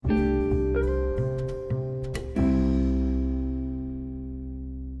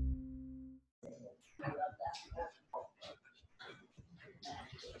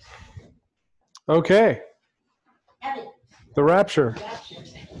Okay, the rapture.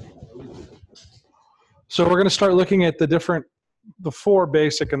 So we're going to start looking at the four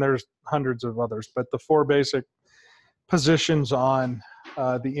basic, and there's hundreds of others, but the four basic positions on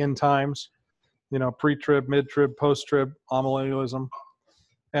the end times, pre-trib, mid-trib, post-trib, amillennialism.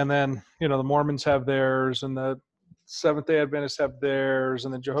 And then, the Mormons have theirs, and the Seventh-day Adventists have theirs,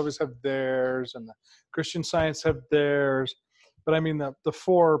 and the Jehovah's have theirs, and the Christian Science have theirs. But I mean, the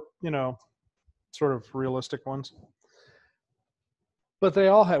four, sort of realistic ones. But they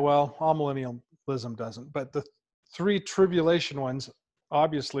all have, well, amillennialism doesn't, but the three tribulation ones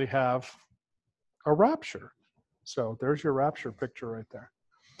obviously have a rapture. So there's your rapture picture right there.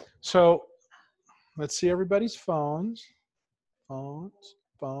 So let's see everybody's phones.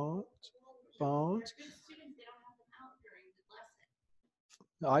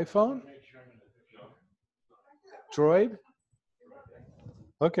 iPhone? Droid?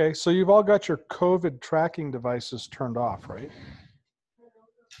 Okay, so you've all got your COVID tracking devices turned off, right?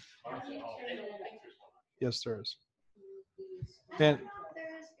 Yes, there is. And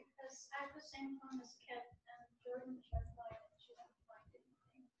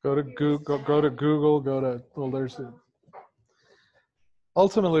go to Google, well, there's the,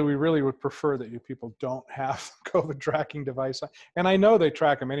 ultimately, we really would prefer that you people don't have COVID tracking device. And I know they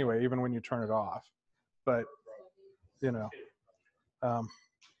track them anyway, even when you turn it off, but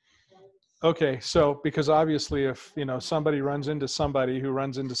okay, so because obviously if, somebody runs into somebody who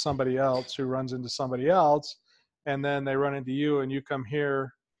runs into somebody else who runs into somebody else, and then they run into you and you come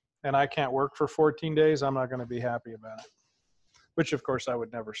here and I can't work for 14 days, I'm not going to be happy about it. Which of course I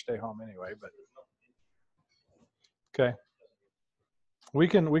would never stay home anyway, but okay. We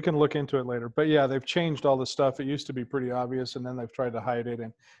can look into it later. But yeah, they've changed all the stuff. It used to be pretty obvious, and then they've tried to hide it,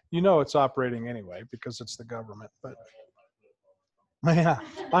 and it's operating anyway because it's the government. But yeah,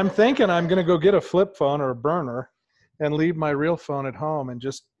 I'm thinking I'm going to go get a flip phone or a burner and leave my real phone at home and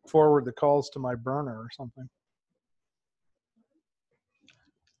just forward the calls to my burner or something.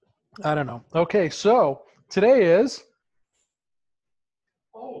 I don't know. Okay, so today is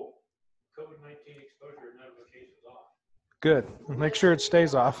COVID-19 exposure notifications off. Good. Make sure it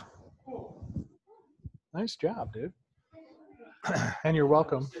stays off. Nice job, dude. And you're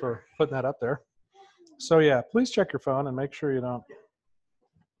welcome for putting that up there. So yeah, please check your phone and make sure you don't.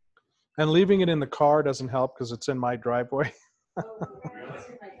 And leaving it in the car doesn't help because it's in my driveway.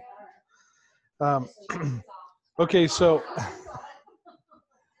 Okay, so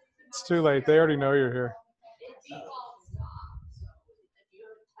it's too late. They already know you're here.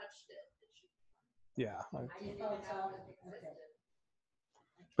 Yeah.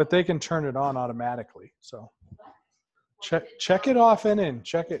 But they can turn it on automatically. So check it often and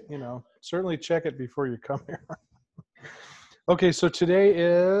check it, certainly check it before you come here. Okay, so today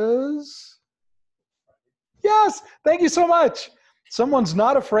is, yes, thank you so much. Someone's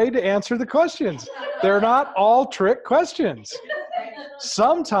not afraid to answer the questions. They're not all trick questions.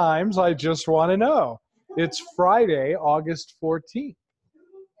 Sometimes I just want to know. It's Friday, August 14th.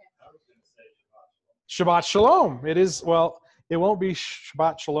 Shabbat Shalom. It is, well, it won't be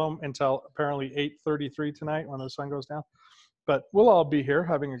Shabbat Shalom until apparently 8:33 tonight when the sun goes down. But we'll all be here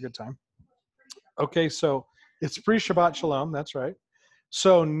having a good time. Okay, so it's pre-Shabbat Shalom, that's right.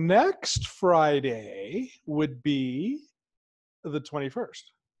 So next Friday would be the 21st,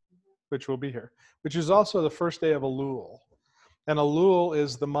 which will be here, which is also the first day of Elul. And Elul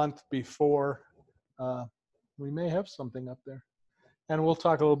is the month before, we may have something up there. And we'll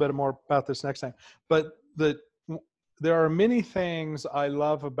talk a little bit more about this next time. But there are many things I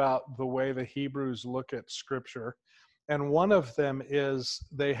love about the way the Hebrews look at Scripture. And one of them is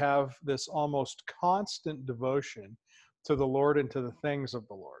they have this almost constant devotion to the Lord and to the things of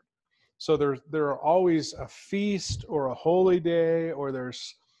the Lord. So there are always a feast or a holy day, or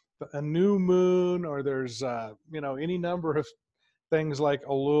there's a new moon, or there's any number of things like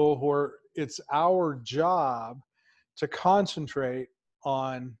Elul, where it's our job to concentrate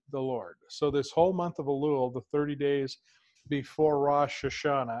on the Lord. So this whole month of Elul, the 30 days before Rosh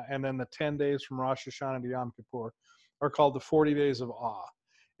Hashanah, and then the 10 days from Rosh Hashanah to Yom Kippur, are called the 40 days of awe.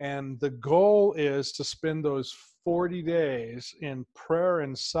 And the goal is to spend those 40 days in prayer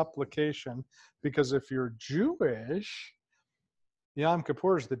and supplication, because if you're Jewish, Yom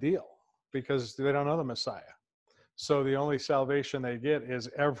Kippur is the deal, because they don't know the Messiah. So the only salvation they get is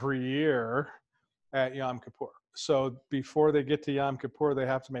every year at Yom Kippur. So before they get to Yom Kippur, they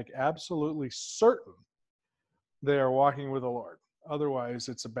have to make absolutely certain they are walking with the Lord. Otherwise,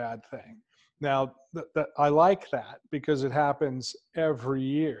 it's a bad thing. Now, I like that because it happens every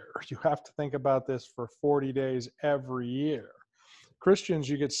year. You have to think about this for 40 days every year. Christians,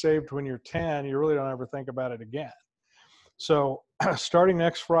 you get saved when you're 10, you really don't ever think about it again. So starting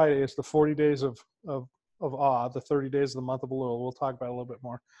next Friday, it's the 40 days of awe, the 30 days of the month of Elul. We'll talk about it a little bit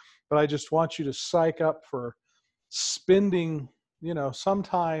more. But I just want you to psych up for spending, some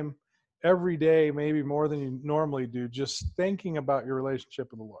time every day, maybe more than you normally do, just thinking about your relationship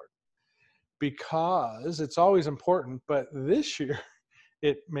with the Lord. Because it's always important, but this year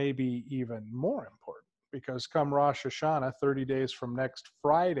it may be even more important, because come Rosh Hashanah, 30 days from next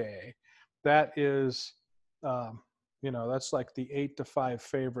Friday, that is, that's like the 8 to 5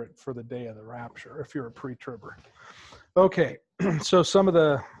 favorite for the day of the rapture, if you're a pre-tribber. Okay, so some of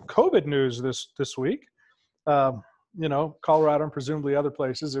the COVID news this week, Colorado and presumably other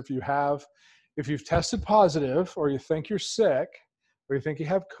places, if you've tested positive, or you think you're sick, or you think you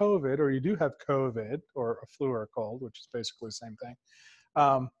have COVID, or you do have COVID, or a flu or a cold, which is basically the same thing,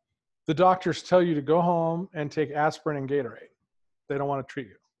 the doctors tell you to go home and take aspirin and Gatorade. They don't want to treat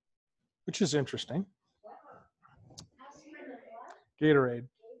you, which is interesting. Gatorade.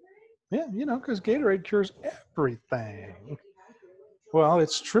 Yeah, because Gatorade cures everything. Well,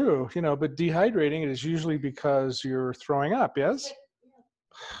 it's true, but dehydrating it is usually because you're throwing up, yes?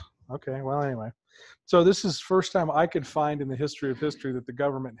 Okay, well, anyway. So this is the first time I could find in the history of history that the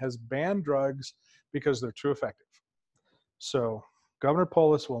government has banned drugs because they're too effective. So Governor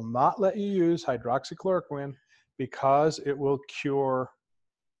Polis will not let you use hydroxychloroquine because it will cure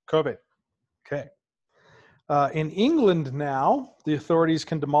COVID. Okay. In England now, the authorities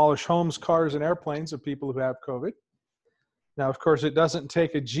can demolish homes, cars, and airplanes of people who have COVID. Now, of course, it doesn't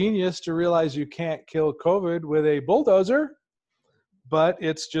take a genius to realize you can't kill COVID with a bulldozer, but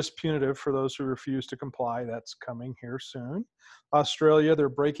it's just punitive for those who refuse to comply. That's coming here soon. Australia, they're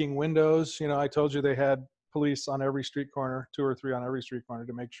breaking windows. I told you they had police on every street corner, 2 or 3 on every street corner,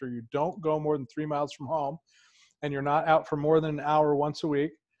 to make sure you don't go more than 3 miles from home and you're not out for more than an hour once a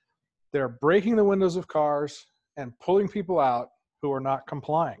week. They're breaking the windows of cars and pulling people out who are not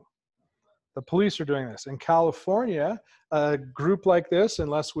complying. The police are doing this. In California, a group like this,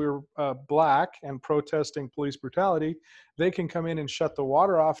 unless we're black and protesting police brutality, they can come in and shut the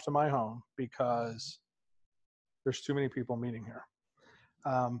water off to my home because there's too many people meeting here.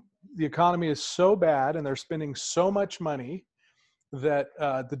 The economy is so bad and they're spending so much money that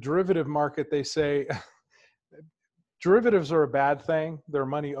the derivative market, they say, derivatives are a bad thing. They're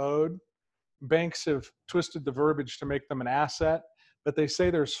money owed. Banks have twisted the verbiage to make them an asset, but they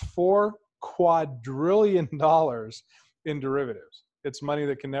say there's $4 quadrillion in derivatives. It's money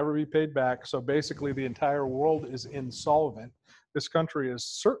that can never be paid back. So basically the entire world is insolvent. This country is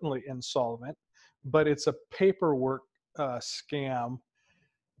certainly insolvent, but it's a paperwork scam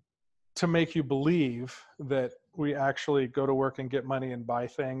to make you believe that we actually go to work and get money and buy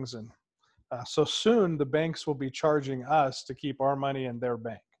things. And so soon the banks will be charging us to keep our money in their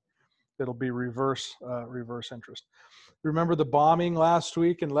bank. It'll be reverse interest. Remember the bombing last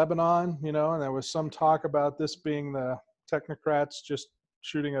week in Lebanon, and there was some talk about this being the technocrats just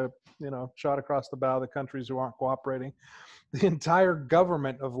shooting a, shot across the bow of the countries who aren't cooperating. The entire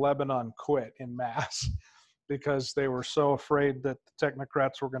government of Lebanon quit en masse because they were so afraid that the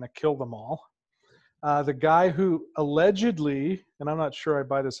technocrats were going to kill them all. The guy who allegedly, and I'm not sure I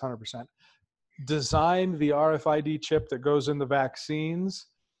buy this 100%, designed the RFID chip that goes in the vaccines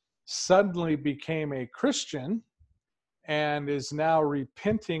suddenly became a Christian and is now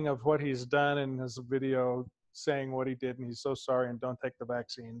repenting of what he's done in his video, saying what he did, and he's so sorry and don't take the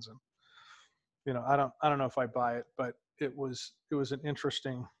vaccines. And I don't know if I buy it, but it was an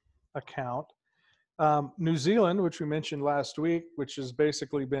interesting account. New Zealand, which we mentioned last week, which has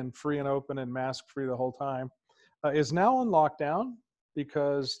basically been free and open and mask free the whole time, is now on lockdown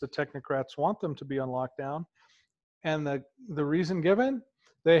because the technocrats want them to be on lockdown. And the reason given,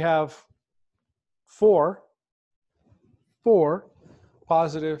 they have four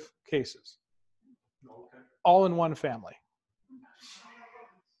positive cases, all in one family.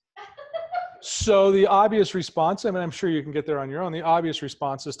 So the obvious response, I'm sure you can get there on your own, the obvious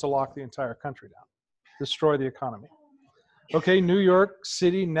response is to lock the entire country down, destroy the economy. Okay, New York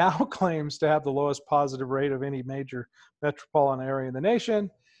City now claims to have the lowest positive rate of any major metropolitan area in the nation,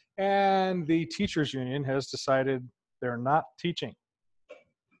 and the teachers union has decided they're not teaching.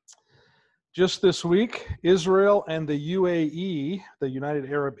 Just this week, Israel and the UAE, the United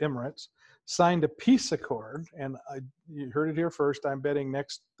Arab Emirates, signed a peace accord, and you heard it here first. I'm betting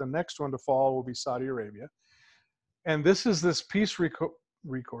the next one to fall will be Saudi Arabia. And this is this peace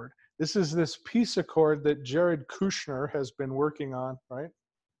record. This is this peace accord that Jared Kushner has been working on, right?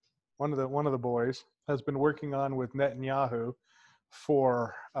 One of the boys has been working on with Netanyahu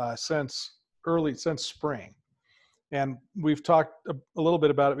for since spring. And we've talked a little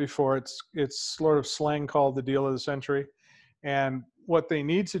bit about it before. It's sort of slang called the deal of the century. And what they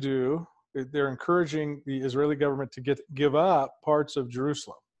need to do, they're encouraging the Israeli government to give up parts of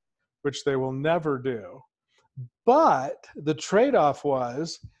Jerusalem, which they will never do. But the trade-off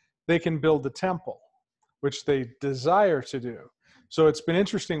was they can build the temple, which they desire to do. So it's been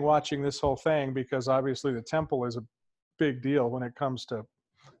interesting watching this whole thing, because obviously the temple is a big deal when it comes to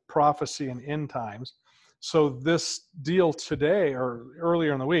prophecy and end times. So this deal today, or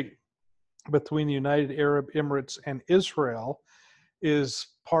earlier in the week, between the United Arab Emirates and Israel is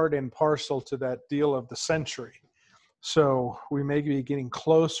part and parcel to that deal of the century. So we may be getting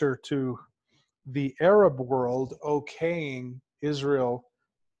closer to the Arab world okaying Israel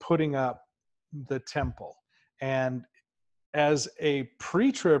putting up the temple. And as a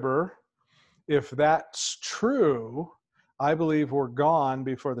pre-tribber, if that's true, I believe we're gone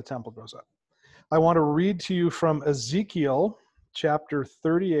before the temple goes up. I want to read to you from Ezekiel chapter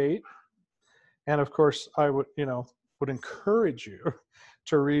 38. And of course, I would encourage you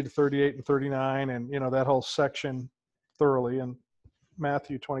to read 38 and 39 and, that whole section thoroughly, and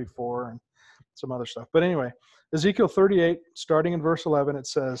Matthew 24 and some other stuff. But anyway, Ezekiel 38, starting in verse 11, it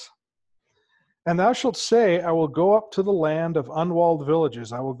says, "And thou shalt say, I will go up to the land of unwalled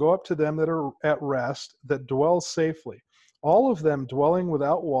villages. I will go up to them that are at rest, that dwell safely, all of them dwelling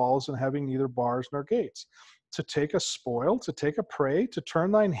without walls and having neither bars nor gates, to take a spoil, to take a prey, to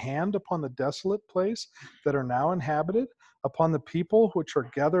turn thine hand upon the desolate place that are now inhabited, upon the people which are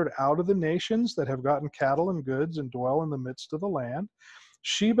gathered out of the nations that have gotten cattle and goods and dwell in the midst of the land.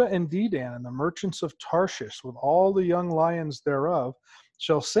 Sheba and Dedan and the merchants of Tarshish with all the young lions thereof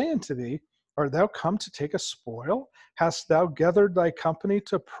shall say unto thee, Art thou come to take a spoil? Hast thou gathered thy company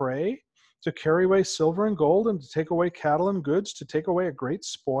to pray, to carry away silver and gold, and to take away cattle and goods, to take away a great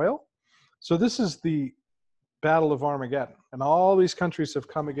spoil?" So this is the Battle of Armageddon. And all these countries have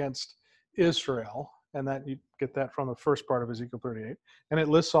come against Israel. And that you get that from the first part of Ezekiel 38. And it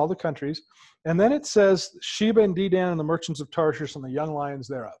lists all the countries. And then it says Sheba and Dedan and the merchants of Tarshish and the young lions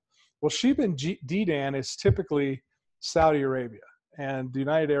thereof. Well, Sheba and Dedan is typically Saudi Arabia. And the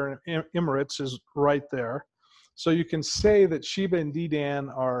United Arab Emirates is right there. So you can say that Sheba and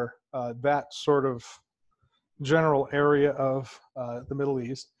Dedan are that sort of general area of the Middle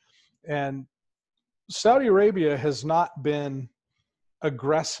East. And Saudi Arabia has not been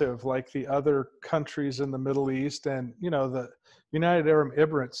aggressive like the other countries in the Middle East. And, the United Arab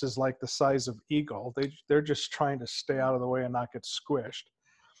Emirates is like the size of eagle. They're just trying to stay out of the way and not get squished.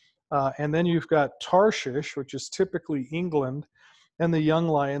 And then you've got Tarshish, which is typically England, and the young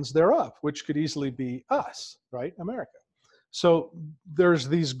lions thereof, which could easily be us, right? America. So there's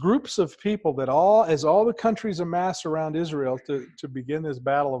these groups of people that as all the countries amass around Israel to begin this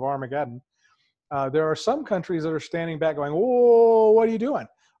battle of Armageddon, there are some countries that are standing back going, "Whoa, what are you doing?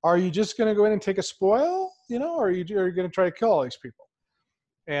 Are you just going to go in and take a spoil? Or are you going to try to kill all these people?"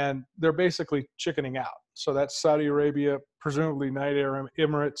 And they're basically chickening out. So that's Saudi Arabia, presumably United Arab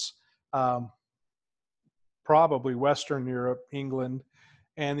Emirates, probably Western Europe, England,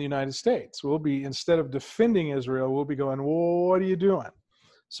 and the United States. We'll be, instead of defending Israel, we'll be going, "Whoa, what are you doing?"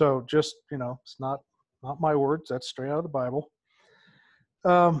 So just, it's not my words. That's straight out of the Bible.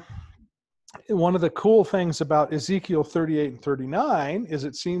 One of the cool things about Ezekiel 38 and 39 is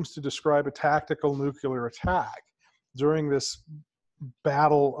it seems to describe a tactical nuclear attack during this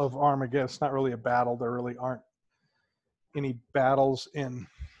battle of Armageddon. It's not really a battle. There really aren't any battles in...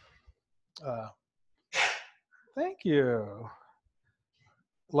 thank you.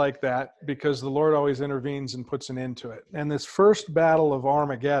 Like that, because the Lord always intervenes and puts an end to it. And this first battle of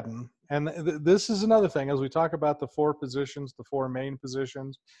Armageddon, and this is another thing, as we talk about the four positions, the four main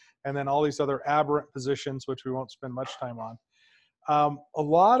positions, and then all these other aberrant positions, which we won't spend much time on. A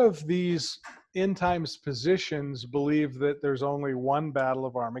lot of these end times positions believe that there's only one battle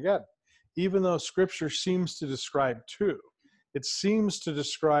of Armageddon, even though Scripture seems to describe two. It seems to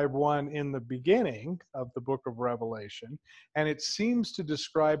describe one in the beginning of the book of Revelation, and it seems to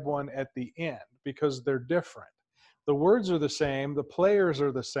describe one at the end, because they're different. The words are the same, the players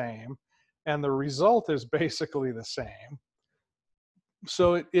are the same, and the result is basically the same.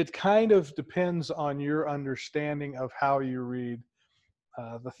 So it kind of depends on your understanding of how you read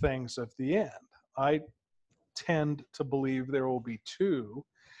the things of the end. I tend to believe there will be two,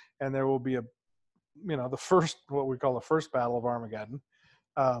 and there will be the first, what we call the first battle of Armageddon,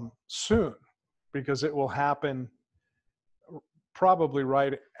 soon, because it will happen probably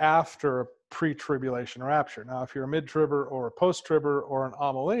right after a pre-tribulation rapture. Now, if you're a mid-tribber or a post-tribber or an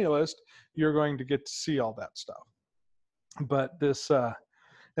amillennialist, you're going to get to see all that stuff. But this,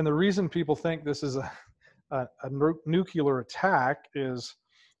 and the reason people think this is nuclear attack is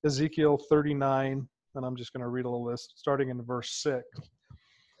Ezekiel 39, and I'm just going to read a little list starting in verse 6.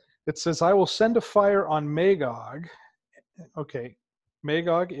 It says, I will send a fire on Magog. Okay,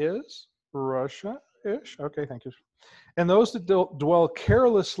 Magog is Russia-ish. Okay, thank you. And those that dwell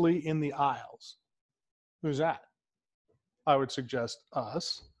carelessly in the isles. Who's that? I would suggest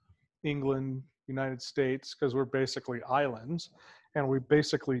us, England, United States, because we're basically islands, and we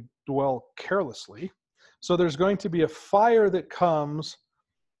basically dwell carelessly. So there's going to be a fire that comes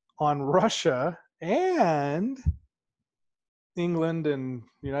on Russia and England and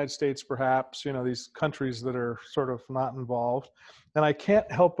United States, perhaps, these countries that are sort of not involved. And I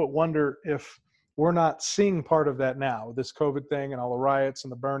can't help but wonder if we're not seeing part of that now, this COVID thing and all the riots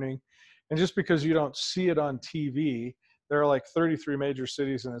and the burning. And just because you don't see it on TV, there are like 33 major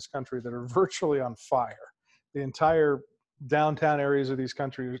cities in this country that are virtually on fire. The entire downtown areas of these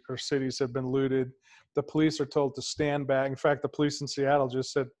countries or cities have been looted. The police are told to stand back. In fact, the police in Seattle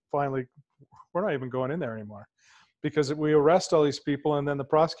just said, finally, we're not even going in there anymore, because we arrest all these people and then the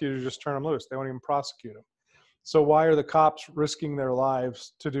prosecutors just turn them loose. They won't even prosecute them. So why are the cops risking their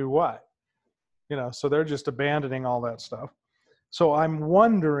lives to do what? So they're just abandoning all that stuff. So I'm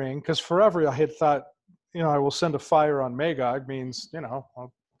wondering, because forever I had thought, I will send a fire on Magog means,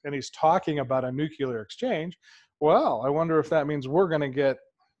 and he's talking about a nuclear exchange. Well, I wonder if that means we're going to get,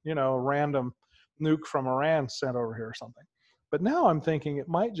 a random nuke from Iran sent over here or something. But now I'm thinking it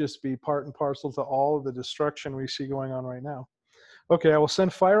might just be part and parcel to all of the destruction we see going on right now. Okay, I will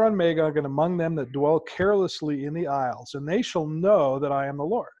send fire on Magog and among them that dwell carelessly in the isles, and they shall know that I am the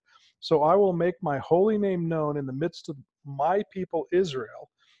Lord. So I will make my holy name known in the midst of my people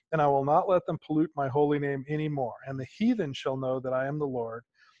Israel, and I will not let them pollute my holy name anymore. And the heathen shall know that I am the Lord,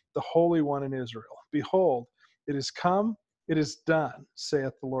 the Holy One in Israel. Behold, it is come, it is done,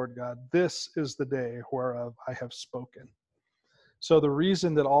 saith the Lord God. This is the day whereof I have spoken. So the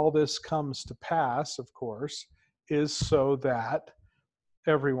reason that all this comes to pass, of course, is so that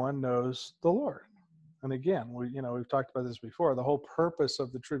everyone knows the Lord. And again, we've talked about this before. The whole purpose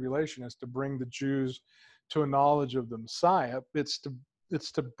of the tribulation is to bring the Jews to a knowledge of the Messiah. It's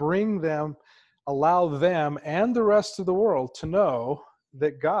to bring them, allow them and the rest of the world to know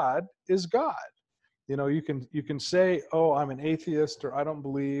that God is God. You can say, oh, I'm an atheist, or I don't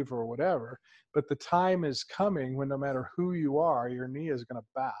believe, or whatever, but the time is coming when no matter who you are, your knee is going to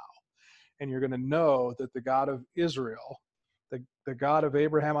bow, and you're going to know that the God of Israel, the God of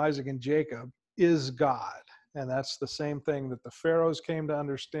Abraham, Isaac, and Jacob is God. And that's the same thing that the Pharaohs came to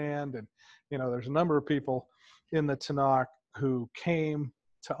understand. And, there's a number of people in the Tanakh who came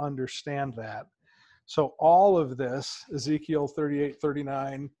to understand that. So all of this, Ezekiel 38,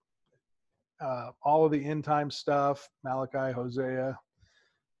 39, all of the end time stuff, Malachi, Hosea,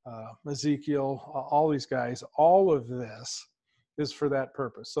 Ezekiel, all these guys, all of this is for that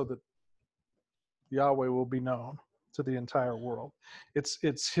purpose, so that Yahweh will be known to the entire world. It's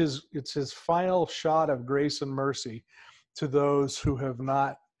his final shot of grace and mercy to those who have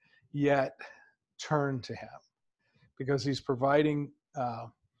not yet turned to him, because he's providing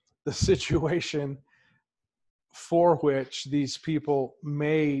the situation for which these people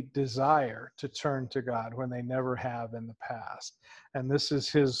may desire to turn to God when they never have in the past. And this is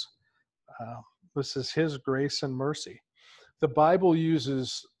his grace and mercy. The Bible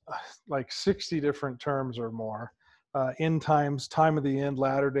uses like 60 different terms or more. End times, time of the end,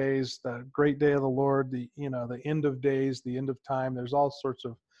 latter days, the great day of the Lord, the end of days, the end of time. There's all sorts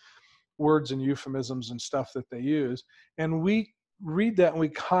of words and euphemisms and stuff that they use. And we read that and we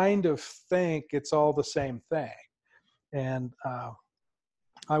kind of think it's all the same thing. And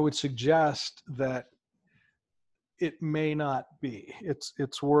I would suggest that it may not be.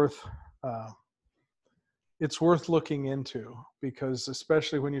 It's worth looking into, because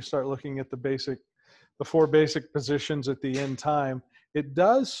especially when you start looking at the four basic positions at the end time, it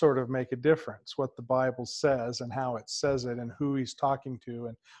does sort of make a difference what the Bible says and how it says it and who he's talking to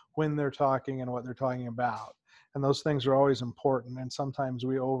and when they're talking and what they're talking about. And those things are always important, and sometimes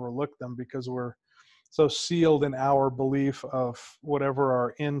we overlook them because we're so sealed in our belief of whatever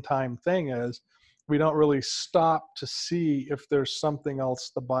our end time thing is. We don't really stop to see if there's something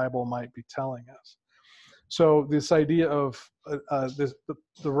else the Bible might be telling us. So this idea of the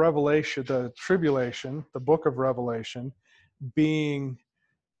revelation, the tribulation, the book of Revelation, being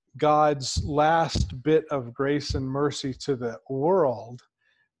God's last bit of grace and mercy to the world,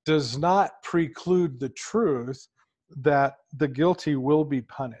 does not preclude the truth that the guilty will be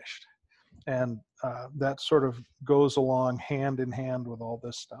punished. And that sort of goes along hand in hand with all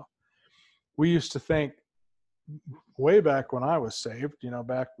this stuff. We used to think, way back when I was saved,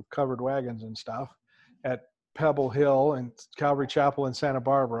 back with covered wagons and stuff, at Pebble Hill and Calvary Chapel in Santa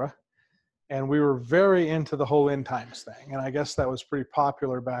Barbara. And we were very into the whole end times thing. And I guess that was pretty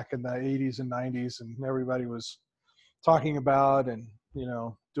popular back in the 80s and 90s. And everybody was talking about and,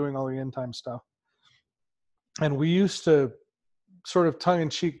 doing all the end time stuff. And we used to sort of tongue in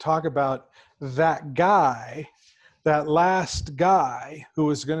cheek talk about that guy, that last guy who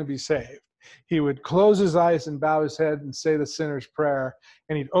was going to be saved. He would close his eyes and bow his head and say the sinner's prayer,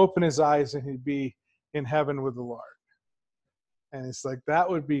 and he'd open his eyes and he'd be in heaven with the Lord. And it's like, that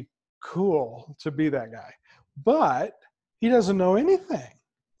would be cool to be that guy. But he doesn't know anything.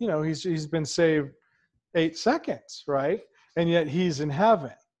 He's been saved 8 seconds, right? And yet he's in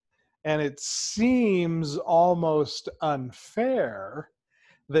heaven. And it seems almost unfair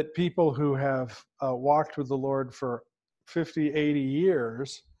that people who have walked with the Lord for 50, 80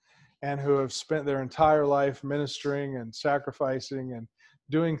 years and who have spent their entire life ministering and sacrificing and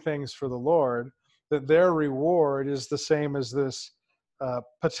doing things for the Lord, that their reward is the same as this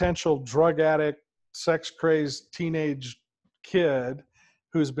potential drug addict, sex-crazed teenage kid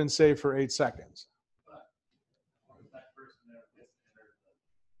who's been saved for 8 seconds. But if that person there gets to enter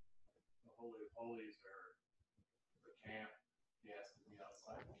the Holy of Holies or the camp, he has to be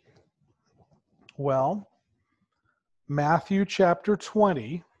outside the camp. Well, Matthew chapter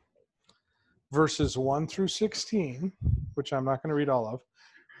 20, verses 1 through 16, which I'm not going to read all of,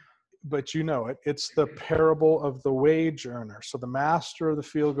 but you know it. It's the parable of the wage earner. So the master of the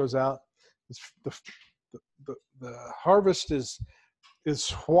field goes out. The harvest is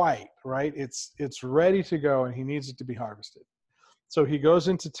white, right? It's ready to go, and he needs it to be harvested. So he goes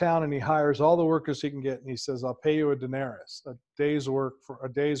into town and he hires all the workers he can get, and he says, "I'll pay you a denarius, a day's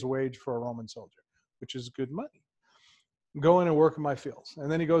wage for a Roman soldier," which is good money. Go in and work in my fields.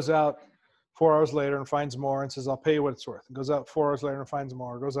 And then he goes out 4 hours later and finds more and says, "I'll pay you what it's worth." And goes out 4 hours later and finds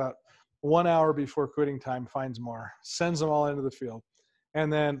more. Goes out 1 hour before quitting time, finds more. Sends them all into the field.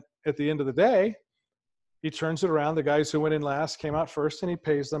 And then at the end of the day, he turns it around. The guys who went in last came out first, and he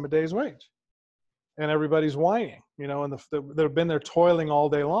pays them a day's wage. And everybody's whining, and they've been there toiling all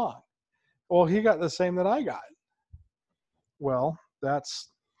day long. Well, he got the same that I got. Well,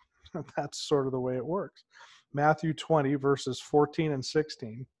 that's sort of the way it works. Matthew 20, verses 14 and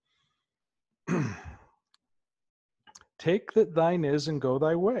 16. "Take that thine is and go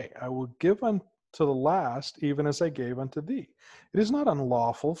thy way. I will give unto the last, even as I gave unto thee. It is not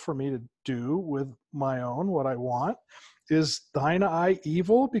unlawful for me to do with my own what I want. Is thine eye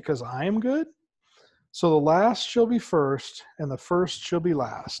evil because I am good? So the last shall be first, and the first shall be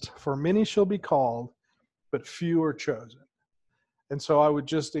last. For many shall be called, but few are chosen." And so I would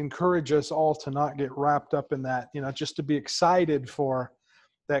just encourage us all to not get wrapped up in that, just to be excited for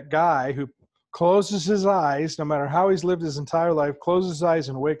that guy who closes his eyes, no matter how he's lived his entire life, closes his eyes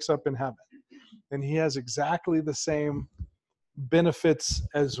and wakes up in heaven. And he has exactly the same benefits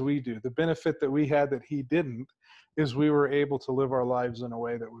as we do. The benefit that we had that he didn't is we were able to live our lives in a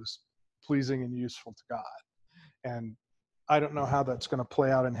way that was pleasing and useful to God. And I don't know how that's going to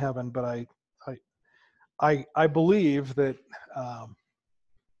play out in heaven, but I believe that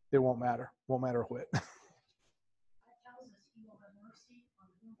it won't matter what.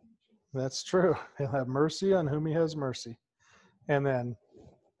 That's true. He'll have mercy on whom he has mercy. And then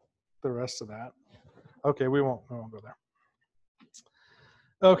the rest of that. Okay, we won't go there.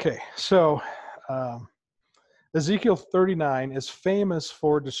 Okay, so Ezekiel 39 is famous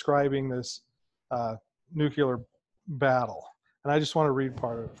for describing this nuclear battle. And I just want to read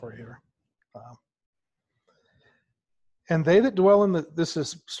part of it for you here. "And they that dwell this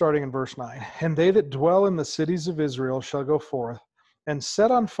is starting in verse 9, "And they that dwell in the cities of Israel shall go forth, and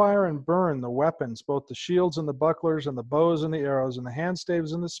set on fire and burn the weapons, both the shields and the bucklers, and the bows and the arrows, and the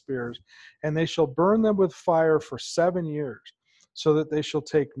handstaves and the spears, and they shall burn them with fire for 7 years, so that they shall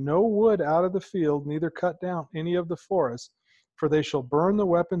take no wood out of the field, neither cut down any of the forest. For they shall burn the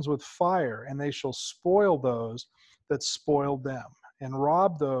weapons with fire, and they shall spoil those that spoiled them, and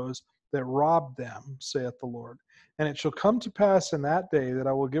rob those that robbed them, saith the Lord. And it shall come to pass in that day that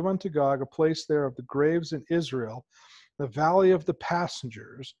I will give unto Gog a place there of the graves in Israel, the valley of the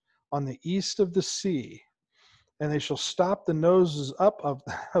passengers, on the east of the sea. And they shall stop the noses up of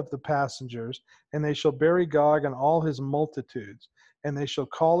the passengers, and they shall bury Gog and all his multitudes, and they shall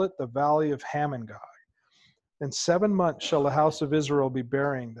call it the valley of Hamon-Gog. And 7 months shall the house of Israel be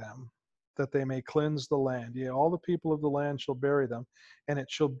burying them, that they may cleanse the land. Yea, all the people of the land shall bury them, and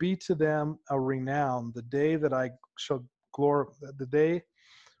it shall be to them a renown the day that I shall the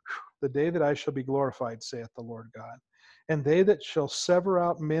day that I shall be glorified, saith the Lord God. And they that shall sever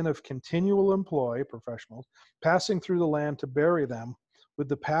out men of continual employ, professionals, passing through the land to bury them, with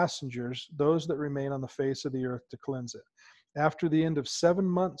the passengers, those that remain on the face of the earth, to cleanse it. After the end of 7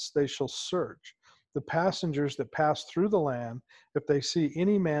 months, they shall search the passengers that pass through the land. If they see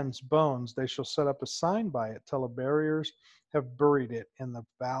any man's bones, they shall set up a sign by it till the barriers have buried it in the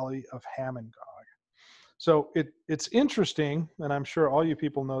valley of Hamongog. So it's interesting, and I'm sure all you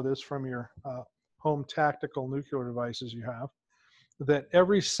people know this from your home tactical nuclear devices you have, that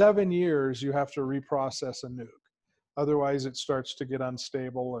every 7 years you have to reprocess a nuke. Otherwise, it starts to get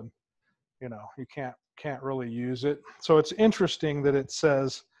unstable, and you can't really use it. So it's interesting that it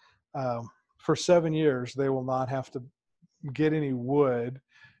says for 7 years they will not have to get any wood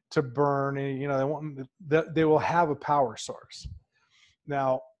to burn any. They will have a power source.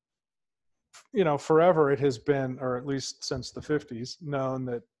 Now, forever it has been, or at least since the 50s, known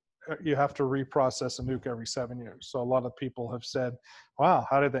that you have to reprocess a nuke every 7 years. So a lot of people have said, wow,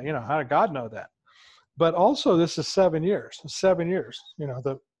 how did God know that? But also this is 7 years. 7 years.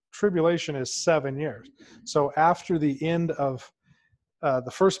 The tribulation is 7 years. So after the end of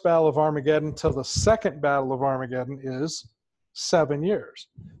the first battle of Armageddon till the second battle of Armageddon is 7 years.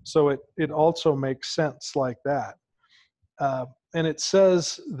 So it also makes sense like that. And it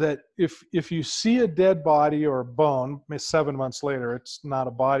says that if you see a dead body or a bone, 7 months later, it's not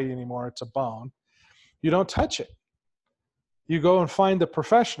a body anymore, it's a bone, you don't touch it. You go and find the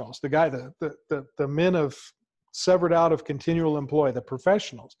professionals, the men of severed out of continual employ, the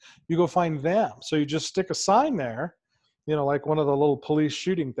professionals. You go find them. So you just stick a sign there, like one of the little police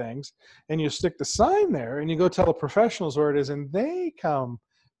shooting things, and you stick the sign there and you go tell the professionals where it is, and they come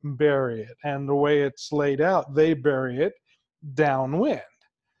bury it. And the way it's laid out, they bury it downwind.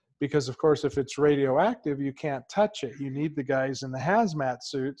 Because of course, if it's radioactive, you can't touch it. You need the guys in the hazmat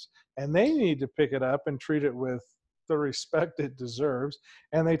suits, and they need to pick it up and treat it with the respect it deserves,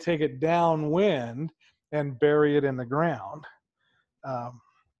 and they take it downwind and bury it in the ground.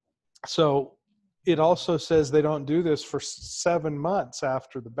 So it also says they don't do this for 7 months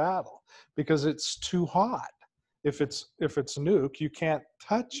after the battle because it's too hot. If it's nuke, you can't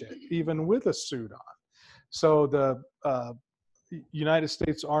touch it even with a suit on. So the United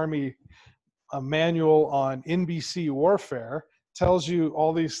States Army manual on NBC warfare tells you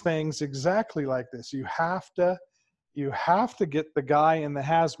all these things exactly like this. You have to get the guy in the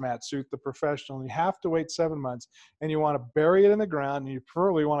hazmat suit, the professional, and you have to wait 7 months, and you want to bury it in the ground, and you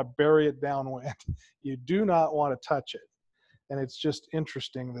preferably want to bury it downwind. You do not want to touch it. And it's just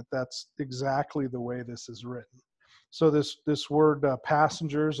interesting that that's exactly the way this is written. So this word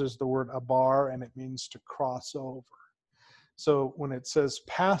passengers is the word abar, and it means to cross over. So when it says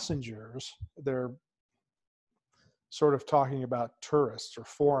passengers, they're sort of talking about tourists or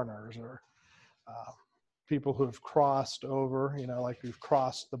foreigners or people who have crossed over, like you've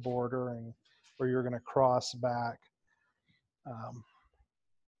crossed the border or you're going to cross back.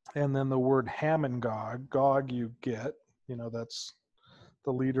 And then the word Hamongog, Gog you get, that's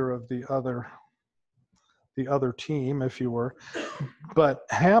the leader of the other team, if you were. But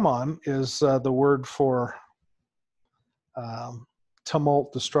Hamon is the word for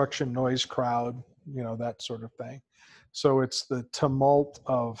tumult, destruction, noise, crowd, that sort of thing. So it's the tumult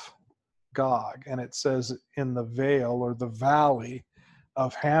of Gog, and it says in the vale or the valley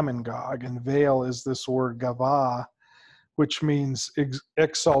of Hamongog, and vale is this word gavah, which means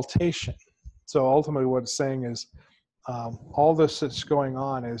exaltation. So ultimately what it's saying is all this that's going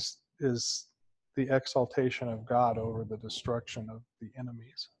on is the exaltation of God over the destruction of the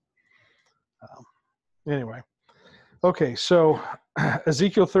enemies. Anyway, okay, so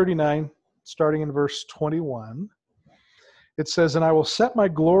Ezekiel 39, starting in verse 21, it says, "And I will set my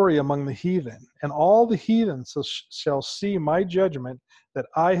glory among the heathen, and all the heathen shall see my judgment that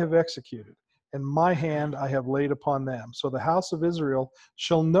I have executed, and my hand I have laid upon them. So the house of Israel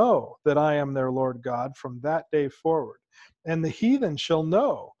shall know that I am their Lord God from that day forward. And the heathen shall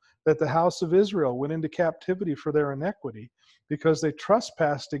know that the house of Israel went into captivity for their iniquity, because they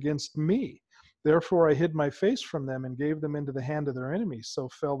trespassed against me. Therefore I hid my face from them and gave them into the hand of their enemies. So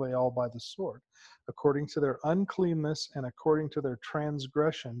fell they all by the sword. According to their uncleanness and according to their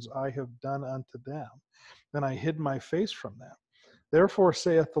transgressions I have done unto them. Then I hid my face from them. Therefore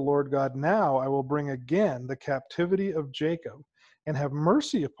saith the Lord God, now I will bring again the captivity of Jacob, and have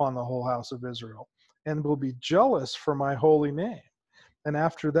mercy upon the whole house of Israel, and will be jealous for my holy name. And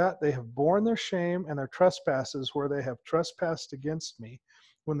after that they have borne their shame and their trespasses where they have trespassed against me,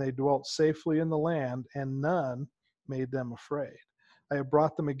 when they dwelt safely in the land, and none made them afraid. I have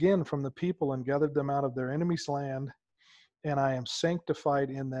brought them again from the people and gathered them out of their enemy's land, and I am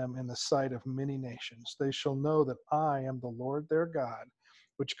sanctified in them in the sight of many nations. They shall know that I am the Lord their God,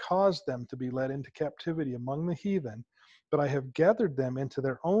 which caused them to be led into captivity among the heathen, but I have gathered them into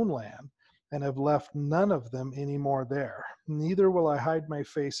their own land, and have left none of them any more there. Neither will I hide my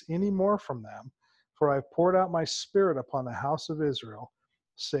face any more from them, for I have poured out my spirit upon the house of Israel,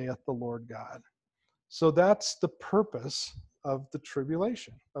 saith the Lord God. So that's the purpose of the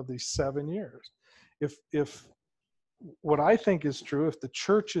tribulation, of these 7 years. If what I think is true, if the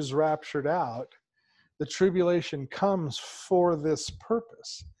church is raptured out, the tribulation comes for this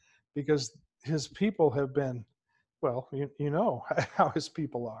purpose, because his people have been, well, you know how his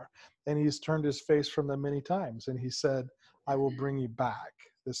people are. And he's turned his face from them many times. And he said, I will bring you back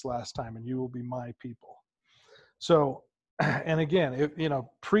this last time, and you will be my people. So, and again,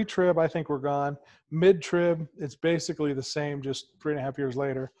 pre-trib, I think we're gone. Mid-trib, it's basically the same, just 3.5 years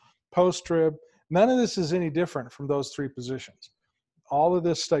later. Post-trib, none of this is any different from those three positions. All of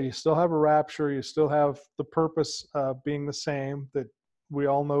this stuff, you still have a rapture, you still have the purpose being the same, that we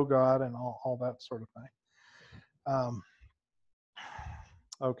all know God and all that sort of thing.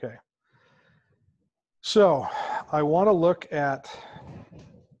 Okay. So I want to look at,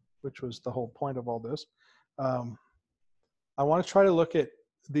 which was the whole point of all this. I want to try to look at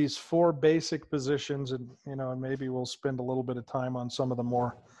these 4 basic positions, and and maybe we'll spend a little bit of time on some of the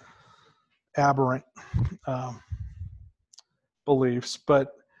more aberrant beliefs.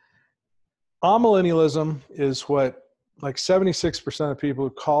 But amillennialism is what like 76% of people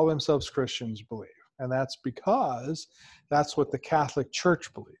who call themselves Christians believe. And that's because that's what the Catholic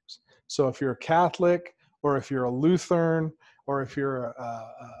Church believes. So if you're a Catholic, or if you're a Lutheran, or if you're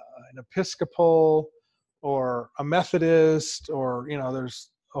an Episcopal, or a Methodist, or,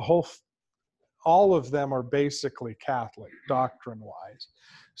 there's a whole, all of them are basically Catholic doctrine-wise.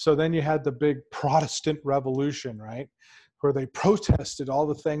 So then you had the big Protestant Revolution, right, where they protested all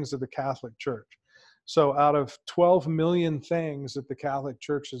the things of the Catholic Church. So out of 12 million things that the Catholic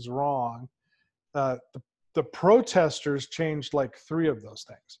Church is wrong, the protesters changed like 3 of those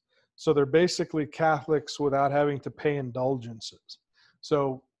things. So they're basically Catholics without having to pay indulgences.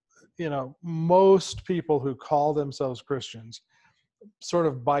 So, most people who call themselves Christians sort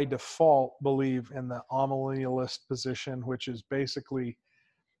of by default believe in the amillennialist position, which is basically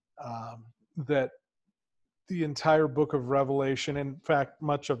that the entire book of Revelation, in fact,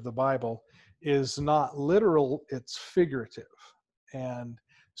 much of the Bible, is not literal, it's figurative. And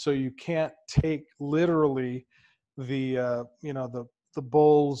so you can't take literally the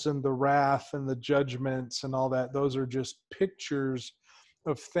bulls and the wrath and the judgments and all that. Those are just pictures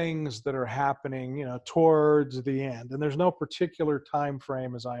of things that are happening, towards the end. And there's no particular time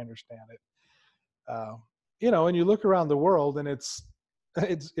frame, as I understand it. And you look around the world, and it's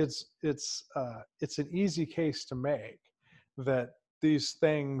an easy case to make that these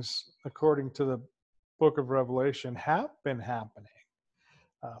things, according to the book of Revelation, have been happening.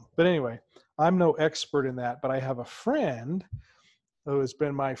 But anyway, I'm no expert in that, but I have a friend who has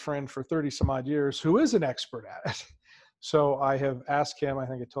been my friend for 30 some odd years who is an expert at it. So I have asked him, I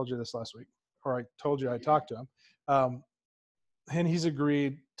think I told you this last week, or I told you I talked to him, and he's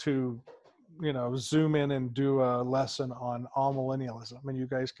agreed to, zoom in and do a lesson on amillennialism. And you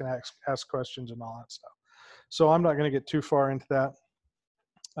guys can ask questions and all that stuff. So I'm not going to get too far into that.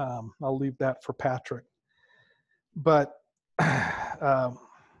 I'll leave that for Patrick. But, and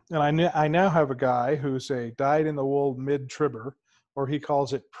I now have a guy who's a dyed-in-the-wool mid-tribber, or he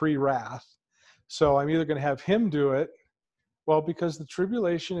calls it pre-wrath. So I'm either going to have him do it, well, because the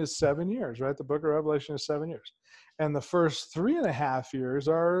tribulation is 7 years, right? The book of Revelation is 7 years. And the first 3.5 years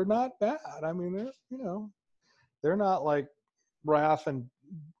are not bad. I mean, they're not like wrath and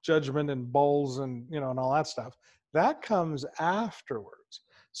judgment and bowls and, and all that stuff. That comes afterwards.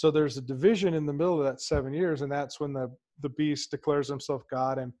 So there's a division in the middle of that 7 years, and that's when the beast declares himself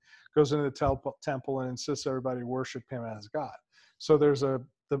God and goes into the temple and insists everybody worship him as God. So there's the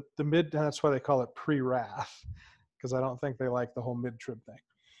mid, and that's why they call it pre-wrath, because I don't think they like the whole mid-trib thing.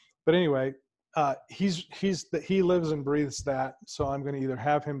 But anyway, he lives and breathes that, so I'm going to either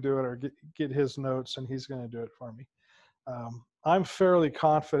have him do it or get his notes, and he's going to do it for me. I'm fairly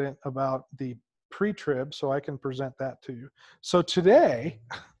confident about the pre-trib, so I can present that to you. So today,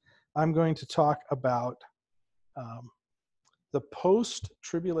 I'm going to talk about the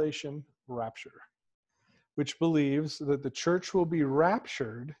post-tribulation rapture, which believes that the church will be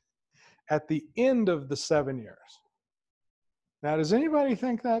raptured at the end of the 7 years. Now, does anybody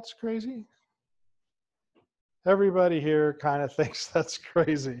think that's crazy? Everybody here kind of thinks that's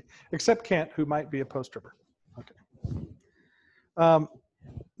crazy, except Kent, who might be a post-tribber. Okay.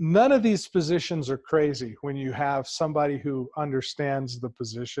 None of these positions are crazy when you have somebody who understands the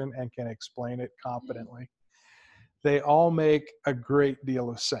position and can explain it competently. they all make a great deal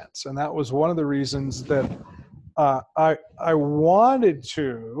of sense. And that was one of the reasons that I wanted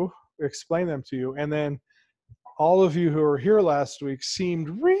to explain them to you. And then all of you who were here last week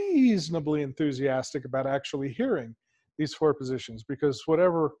seemed reasonably enthusiastic about actually hearing these four positions, because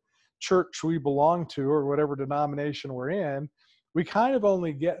whatever church we belong to or whatever denomination we're in, we kind of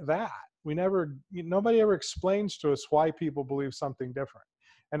only get that. Nobody ever explains to us why people believe something different.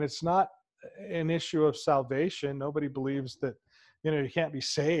 And it's not an issue of salvation. Nobody believes that, you can't be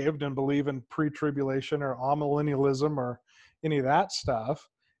saved and believe in pre-tribulation or amillennialism or any of that stuff.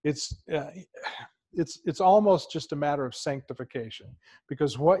 It's almost just a matter of sanctification,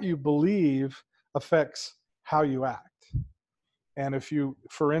 because what you believe affects how you act. And if you,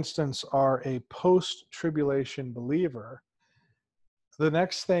 for instance, are a post-tribulation believer, the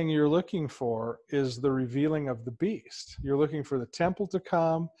next thing you're looking for is the revealing of the beast. You're looking for the temple to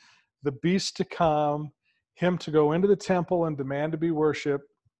come, the beast to come, him to go into the temple and demand to be worshiped.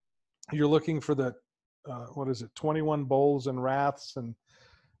 You're looking for the, 21 bowls and wraths and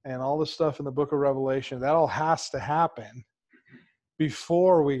all the stuff in the book of Revelation. That all has to happen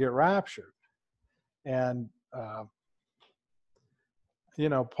before we get raptured. And,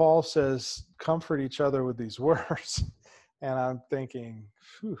 Paul says, comfort each other with these words. And I'm thinking,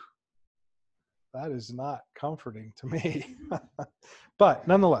 phew, that is not comforting to me. But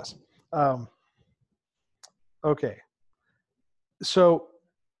nonetheless, okay. So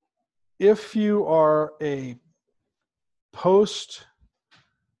if you are a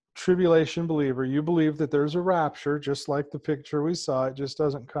post-tribulation believer, you believe that there's a rapture, just like the picture we saw. It just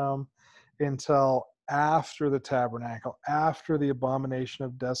doesn't come until after the tabernacle, after the abomination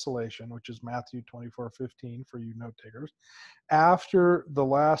of desolation, which is Matthew 24:15 for you note takers, after the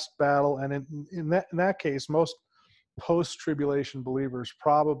last battle. And in that case, most post-tribulation believers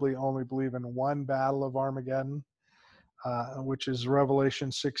probably only believe in one battle of Armageddon, which is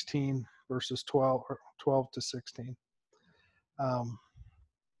Revelation 16 verses 12 to 16.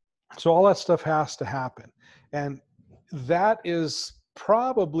 So all that stuff has to happen. And that is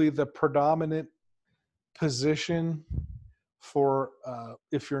probably the predominant position for,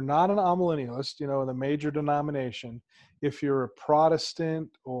 if you're not an amillennialist, in the major denomination, if you're a Protestant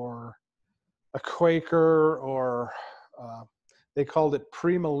or a Quaker, or they called it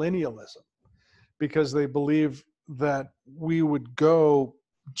premillennialism, because they believe that we would go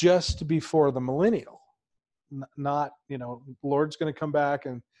just before the millennial, not, Lord's going to come back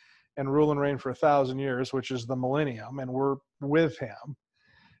and rule and reign for 1,000 years, which is the millennium, and we're with him.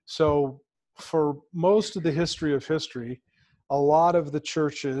 So for most of the history of history, a lot of the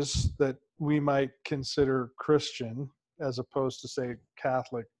churches that we might consider Christian, as opposed to, say,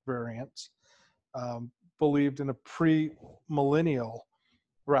 Catholic variants, believed in a pre-millennial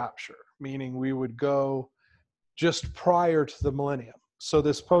rapture, meaning we would go just prior to the millennium. So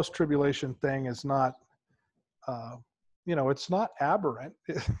this post-tribulation thing is not, it's not aberrant.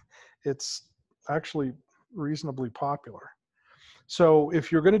 It's actually reasonably popular. So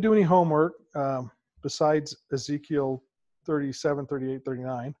if you're going to do any homework, besides Ezekiel 37, 38,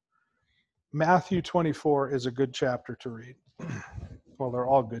 39, Matthew 24 is a good chapter to read. Well, they're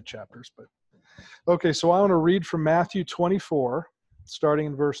all good chapters, but okay. So I want to read from Matthew 24, starting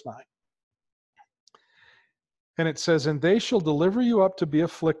in verse 9. And it says, "And they shall deliver you up to be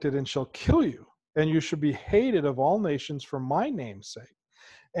afflicted, and shall kill you, and you shall be hated of all nations for my name's sake.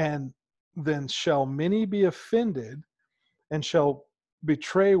 And then shall many be offended, and shall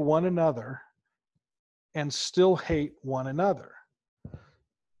betray one another, and still hate one another."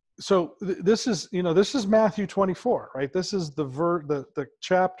 So this is Matthew 24, right? This is the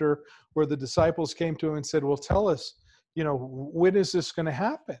chapter where the disciples came to him and said, well, tell us, when is this going to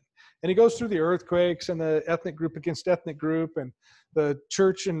happen? And he goes through the earthquakes and the ethnic group against ethnic group and the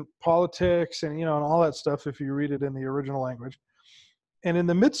church and politics and, and all that stuff, if you read it in the original language. And in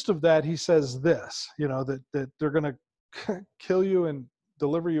the midst of that, he says this, that they're going to kill you and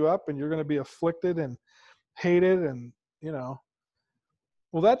deliver you up, and you're going to be afflicted and hated, and,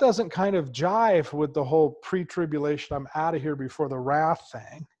 well, that doesn't kind of jive with the whole pre-tribulation, I'm out of here before the wrath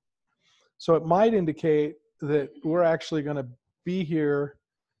thing. So it might indicate that we're actually going to be here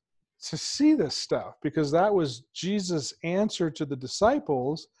to see this stuff, because that was Jesus' answer to the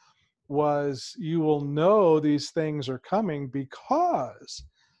disciples, was you will know these things are coming because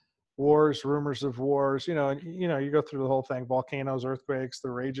wars, rumors of wars, you go through the whole thing, volcanoes, earthquakes, the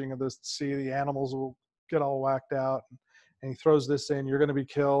raging of the sea, the animals will get all whacked out, and he throws this in, you're going to be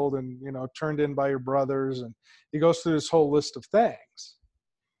killed and, turned in by your brothers. And he goes through this whole list of things.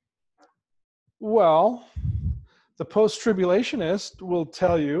 Well, the post-tribulationist will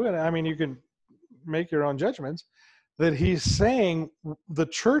tell you, and I mean, you can make your own judgments, that he's saying the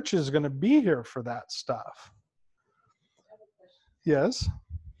church is going to be here for that stuff. Yes.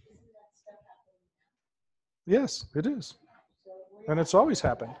 Yes, it is. And it's always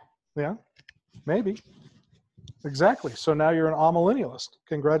happened. Yeah, maybe. Exactly. So now you're an amillennialist.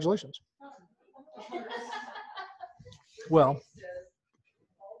 Congratulations. Well,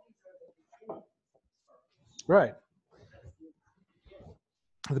 right.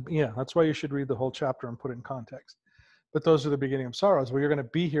 Yeah, that's why you should read the whole chapter and put it in context. But those are the beginning of sorrows. Well, you're going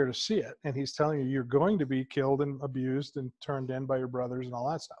to be here to see it. And he's telling you you're going to be killed and abused and turned in by your brothers and all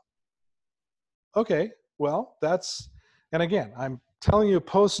that stuff. Okay, well, that's, and again, I'm telling you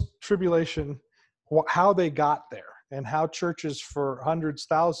post-tribulation how they got there and how churches for hundreds,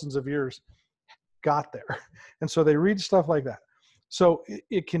 thousands of years got there. And so they read stuff like that. So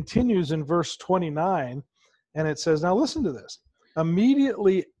it continues in verse 29, and it says, now listen to this.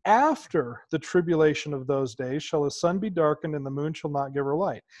 Immediately after the tribulation of those days shall the sun be darkened, and the moon shall not give her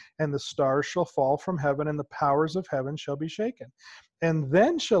light, and the stars shall fall from heaven, and the powers of heaven shall be shaken. And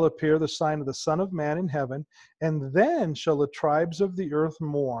then shall appear the sign of the Son of Man in heaven, and then shall the tribes of the earth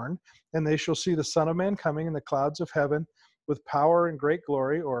mourn, and they shall see the Son of Man coming in the clouds of heaven with power and great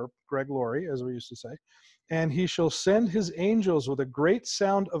glory, or great glory, as we used to say. And he shall send his angels with a great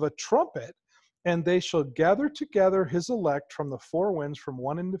sound of a trumpet, and they shall gather together his elect from the four winds, from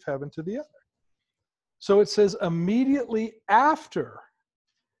one end of heaven to the other. So it says immediately after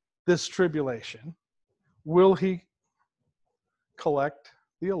this tribulation will he collect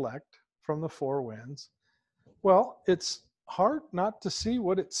the elect from the four winds. Well, it's hard not to see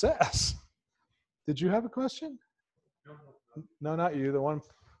what it says. Did you have a question? No, not you, the one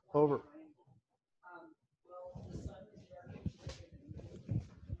over.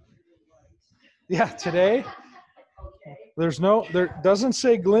 Yeah, today there doesn't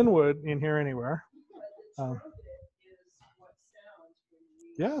say Glenwood in here anywhere.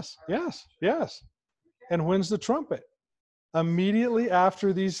 Yes. And when's the trumpet? Immediately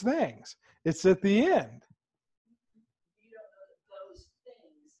after these things. It's at the end. Those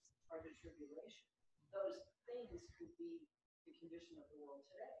things are the tribulation. Those things could be the condition of the world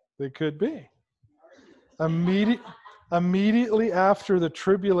today. They could be. Immediately after the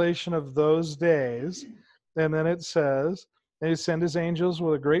tribulation of those days, and then it says, and he send his angels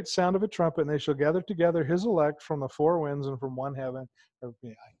with a great sound of a trumpet, and they shall gather together his elect from the four winds and from one heaven.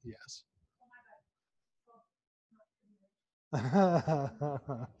 Yes.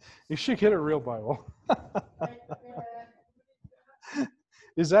 You should get a real Bible.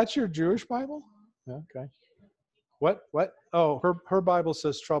 Is that your Jewish Bible? Okay. What? Oh, her Bible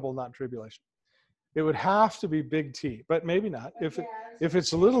says trouble, not tribulation. It would have to be big T, but maybe not. If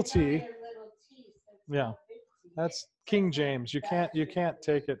it's little t, yeah, that's King James. You can't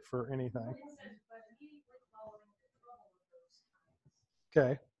take it for anything.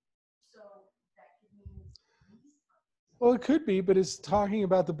 Okay. Well, it could be, but it's talking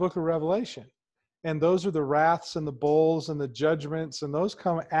about the book of Revelation. And those are the wraths and the bowls and the judgments, and those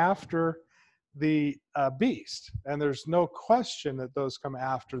come after the beast. And there's no question that those come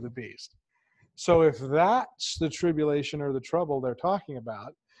after the beast. So if that's the tribulation or the trouble they're talking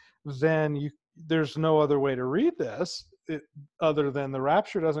about, then there's no other way to read this other than the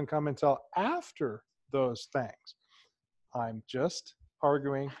rapture doesn't come until after those things. I'm just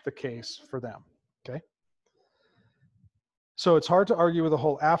arguing the case for them. Okay? So it's hard to argue with the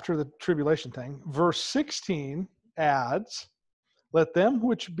whole after the tribulation thing. Verse 16 adds, let them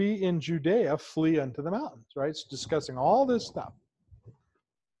which be in Judea flee unto the mountains, right? It's discussing all this stuff.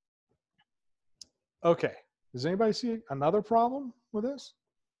 Okay. Does anybody see another problem with this?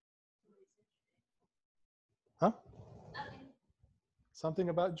 Huh? Something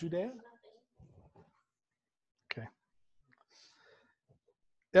about Judea? Okay.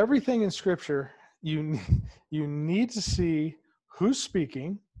 Everything in Scripture, you need to see who's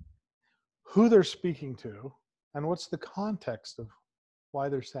speaking, who they're speaking to, and what's the context of why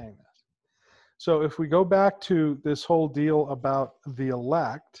they're saying this. So if we go back to this whole deal about the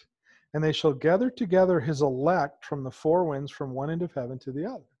elect, and they shall gather together his elect from the four winds, from one end of heaven to the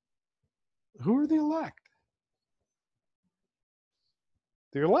other. Who are the elect?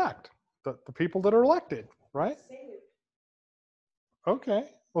 The elect, the people that are elected, right? Okay.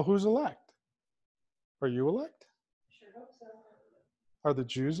 Well, who's elect? Are you elect? Sure hope so. Are the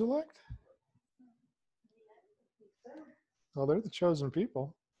Jews elect? Well, they're the chosen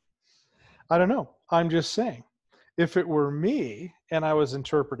people. I don't know. I'm just saying. If it were me and I was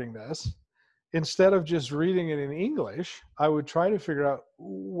interpreting this, instead of just reading it in English, I would try to figure out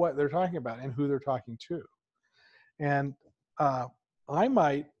what they're talking about and who they're talking to. And I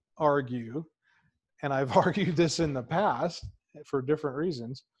might argue and I've argued this in the past for different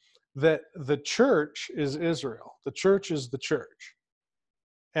reasons, that the church is Israel. The church is the church.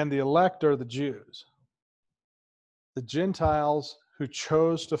 And the elect are the Jews. The Gentiles who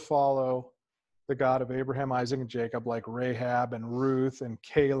chose to follow the God of Abraham, Isaac, and Jacob, like Rahab and Ruth and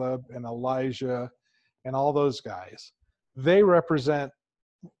Caleb and Elijah and all those guys, they represent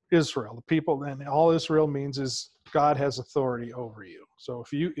Israel, the people. And all Israel means is God has authority over you. So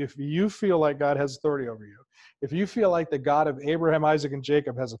if you feel like God has authority over you, if you feel like the God of Abraham, Isaac, and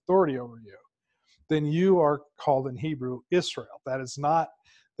Jacob has authority over you, then you are called in Hebrew Israel. That is not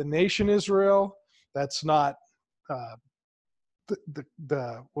the nation Israel. That's not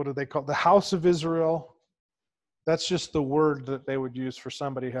the what do they call it? The house of Israel. That's just the word that they would use for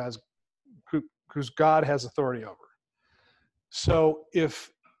somebody whose God has authority over. So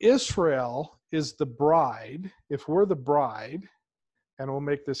if Israel is the bride, if we're the bride, and we'll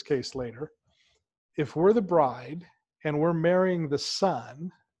make this case later, if we're the bride and we're marrying the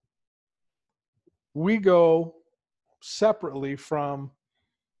son, we go separately from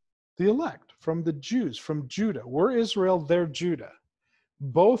the elect, from the Jews, from Judah. We're Israel, they're Judah.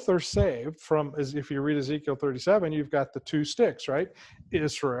 Both are saved from, as if you read Ezekiel 37, you've got the two sticks, right?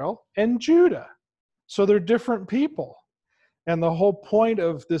 Israel and Judah. So they're different people. And the whole point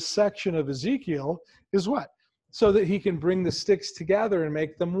of this section of Ezekiel is what? So that he can bring the sticks together and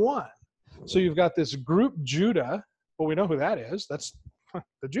make them one. So you've got this group Judah. Well, we know who that is. That's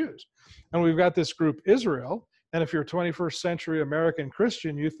the Jews. And we've got this group Israel. And if you're a 21st century American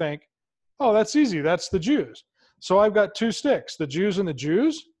Christian, you think, oh, that's easy. That's the Jews. So I've got two sticks, the Jews and the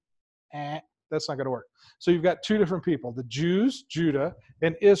Jews. That's not going to work. So you've got two different people, the Jews, Judah,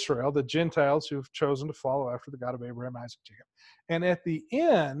 and Israel, the Gentiles who've chosen to follow after the God of Abraham, Isaac, Jacob. And at the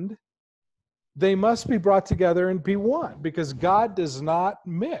end, they must be brought together and be one, because God does not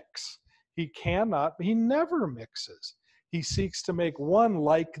mix. He never mixes. He seeks to make one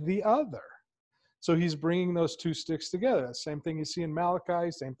like the other. So he's bringing those two sticks together. The same thing you see in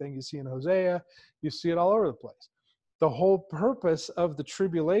Malachi, same thing you see in Hosea. You see it all over the place. The whole purpose of the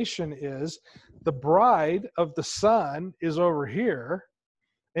tribulation is the bride of the son is over here,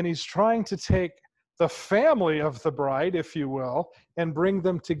 and he's trying to take the family of the bride, if you will, and bring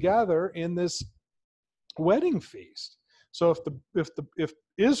them together in this wedding feast. So if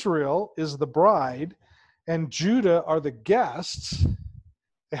Israel is the bride and Judah are the guests,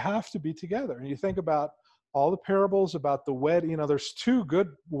 they have to be together. And you think about all the parables about the wedding. There's two good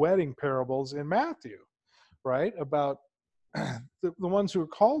wedding parables in Matthew, right? About the ones who are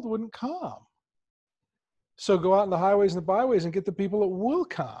called wouldn't come. So go out in the highways and the byways and get the people that will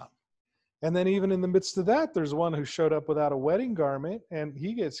come. And then even in the midst of that, there's one who showed up without a wedding garment, and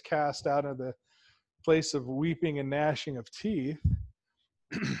he gets cast out of the place of weeping and gnashing of teeth.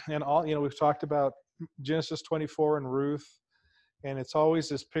 And all, we've talked about Genesis 24 and Ruth, and it's always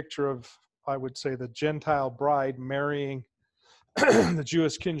this picture of, I would say, the Gentile bride marrying the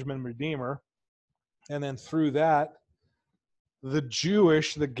Jewish kinsman redeemer. And then through that,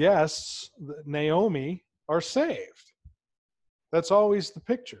 the guests, Naomi, are saved. That's always the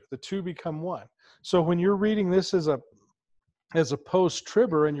picture. The two become one. So when you're reading this as a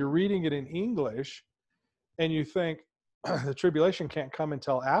post-tribber and you're reading it in English, and you think the tribulation can't come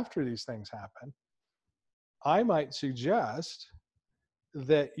until after these things happen, I might suggest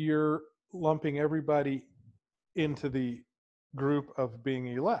that you're lumping everybody into the group of being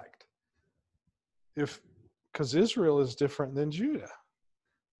elect. Because Israel is different than Judah.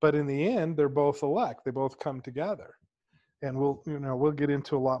 But in the end, they're both elect. They both come together. And we'll get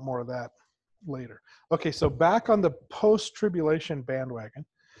into a lot more of that later. Okay, so back on the post-tribulation bandwagon,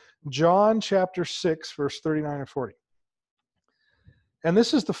 John chapter 6, verse 39 and 40. And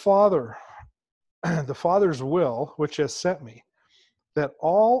this is the Father's will, which has sent me, that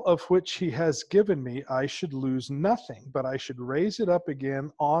all of which he has given me I should lose nothing, but I should raise it up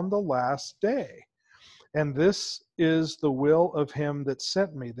again on the last day. And this is the will of him that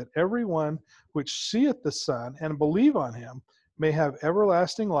sent me, that everyone which seeth the Son and believe on him may have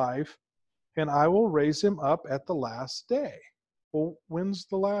everlasting life, and I will raise him up at the last day. Well, when's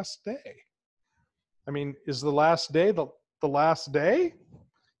the last day? I mean, is the last day the last day?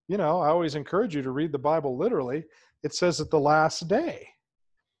 I always encourage you to read the Bible literally. It says at the last day.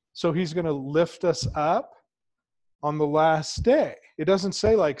 So he's going to lift us up on the last day. It doesn't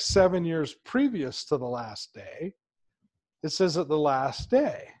say like 7 years previous to the last day. It says at the last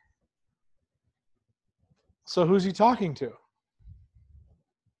day. So who's he talking to?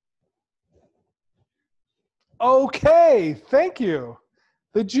 Okay, thank you.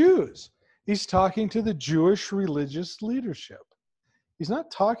 The Jews. He's talking to the Jewish religious leadership. He's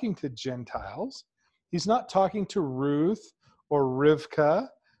not talking to Gentiles. He's not talking to Ruth or Rivka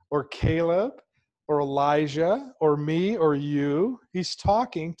or Caleb or Elijah or me or you. He's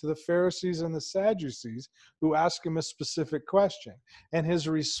talking to the Pharisees and the Sadducees who ask him a specific question. And his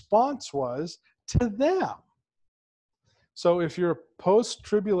response was to them. So if you're a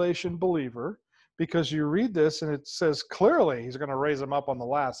post-tribulation believer, because you read this and it says clearly he's going to raise them up on the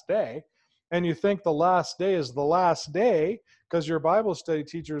last day, and you think the last day is the last day, because your Bible study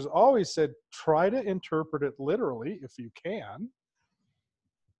teachers always said, try to interpret it literally if you can.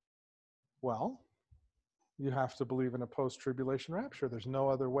 Well, you have to believe in a post-tribulation rapture. There's no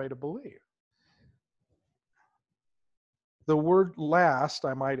other way to believe. The word last,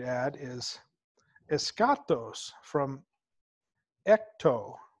 I might add, is eskatos, from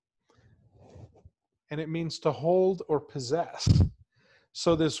ekto, and it means to hold or possess.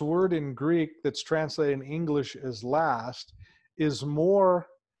 So this word in Greek that's translated in English as last is more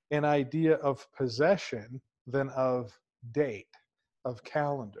an idea of possession than of date, of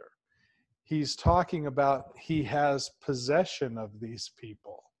calendar. He's talking about he has possession of these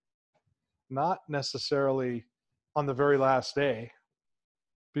people, not necessarily on the very last day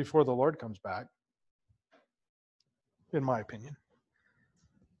before the Lord comes back, in my opinion.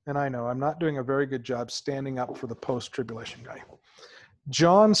 And I know I'm not doing a very good job standing up for the post-tribulation guy.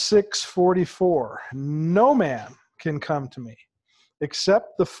 John 6:44, no man can come to me,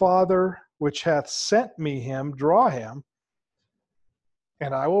 except the Father which hath sent me him draw him,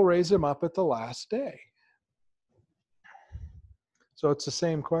 and I will raise him up at the last day. So it's the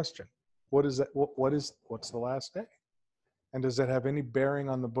same question. What is that? What's the last day? And does that have any bearing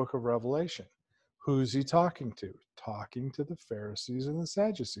on the book of Revelation? Who's he talking to? Talking to the Pharisees and the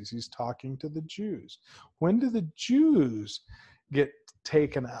Sadducees. He's talking to the Jews. When do the Jews get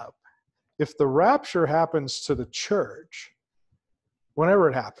taken up? If the rapture happens to the church, whenever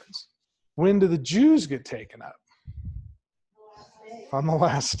it happens, when do the Jews get taken up? On the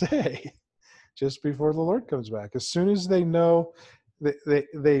last day, just before the Lord comes back. As soon as they know,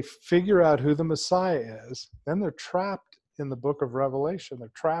 they figure out who the Messiah is, then they're trapped in the book of Revelation.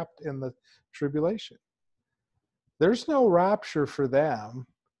 They're trapped in the tribulation. There's no rapture for them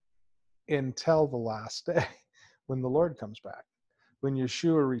until the last day, when the Lord comes back, when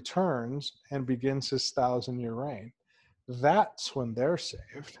Yeshua returns and begins his 1,000-year reign. That's when they're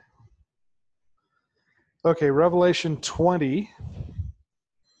saved. Okay, Revelation 20,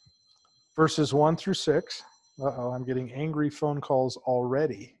 verses 1 through 6. Uh-oh, I'm getting angry phone calls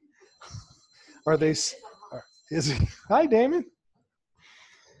already. Are they... Is he? Hi, Damon.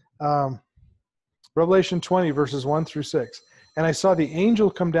 Revelation 20, verses 1 through 6. And I saw the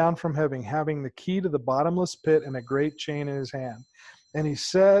angel come down from heaven, having the key to the bottomless pit and a great chain in his hand. And he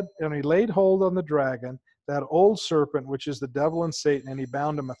said, and he laid hold on the dragon, that old serpent, which is the devil and Satan, and he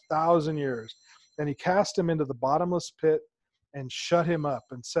bound him 1,000 years. And he cast him into the bottomless pit and shut him up,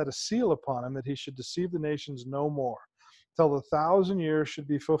 and set a seal upon him, that he should deceive the nations no more, till the 1,000 years should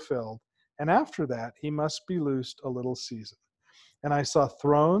be fulfilled. And after that, he must be loosed a little season. And I saw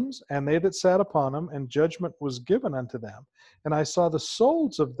thrones, and they that sat upon them, and judgment was given unto them. And I saw the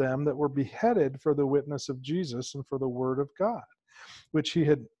souls of them that were beheaded for the witness of Jesus and for the word of God, which he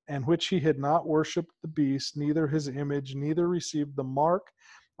had not worshipped the beast, neither his image, neither received the mark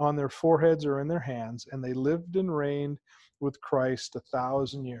on their foreheads or in their hands. And they lived and reigned with Christ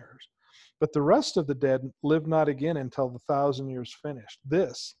 1,000 years. But the rest of the dead lived not again until the 1,000 years finished.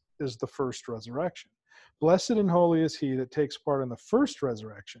 This is the first resurrection. Blessed and holy is he that takes part in the first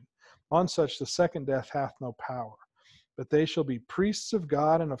resurrection. On such the second death hath no power. But they shall be priests of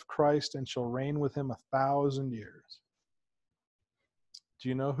God and of Christ, and shall reign with him 1,000 years. Do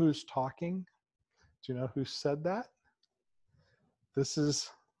you know who's talking? Do you know who said that? This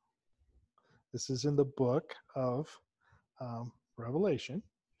is in the book of Revelation.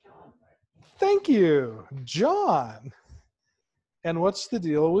 Thank you, John. And what's the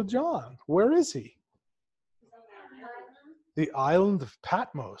deal with John? Where is he? The island of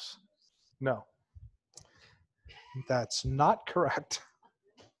Patmos. No, that's not correct.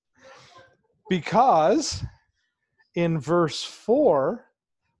 Because in verse 4,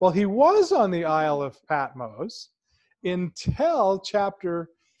 well, he was on the Isle of Patmos until chapter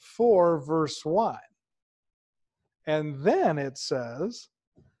 4, verse 1. And then it says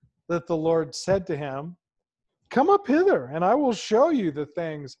that the Lord said to him, come up hither, and I will show you the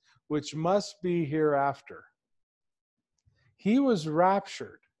things which must be hereafter. He was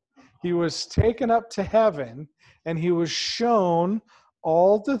raptured. He was taken up to heaven, and he was shown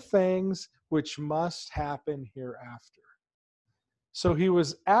all the things which must happen hereafter. So he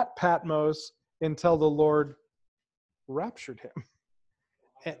was at Patmos until the Lord raptured him.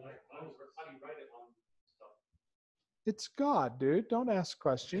 And, How do you write it on It's God, dude. Don't ask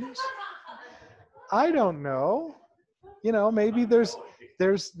questions. I don't know. Maybe there's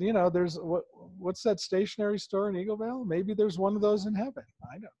what's that stationery store in Eagleville? Maybe there's one of those in heaven.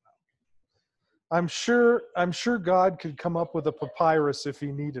 I don't know. I'm sure God could come up with a papyrus if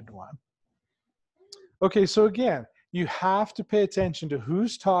he needed one. Okay, so again, you have to pay attention to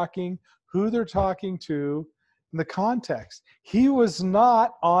who's talking, who they're talking to, and the context. He was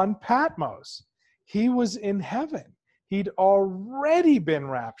not on Patmos. He was in heaven. He'd already been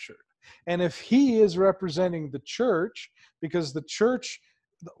raptured. And if he is representing the church, because the church,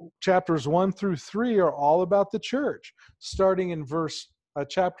 chapters 1 through 3 are all about the church. Starting in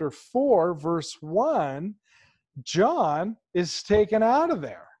chapter 4, verse 1, John is taken out of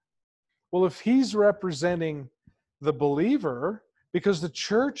there. Well, if he's representing the believer, because the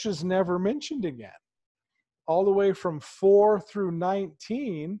church is never mentioned again, all the way from 4 through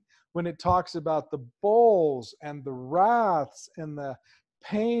 19, when it talks about the bowls and the wraths and the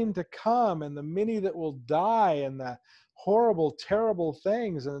pain to come and the many that will die and the horrible, terrible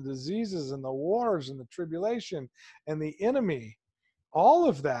things and the diseases and the wars and the tribulation and the enemy, all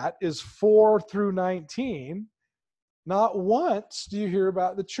of that is 4 through 19. Not once do you hear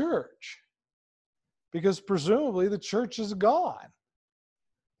about the church, because presumably the church is gone.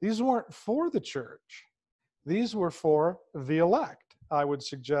 These weren't for the church. These were for the elect. I would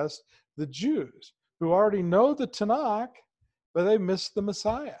suggest the Jews who already know the Tanakh, but they missed the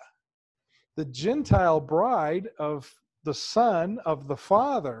Messiah. The Gentile bride of the Son of the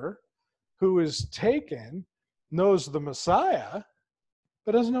Father, who is taken, knows the Messiah,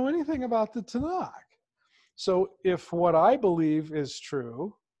 but doesn't know anything about the Tanakh. So if what I believe is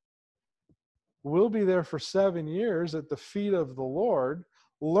true, we'll be there for 7 years at the feet of the Lord,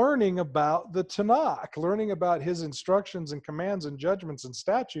 learning about the Tanakh, learning about his instructions and commands and judgments and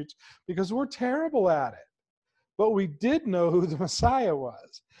statutes, because we're terrible at it. But we did know who the Messiah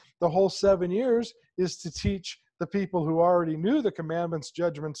was. The whole 7 years is to teach the people who already knew the commandments,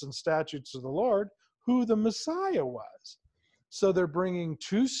 judgments, and statutes of the Lord who the Messiah was. So they're bringing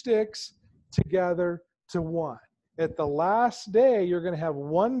two sticks together to one. At the last day, you're going to have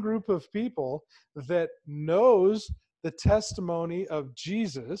one group of people that knows the testimony of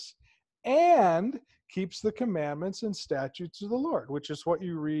Jesus and keeps the commandments and statutes of the Lord, which is what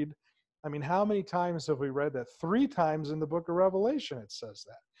you read. I mean, how many times have we read that? 3 times in the book of Revelation it says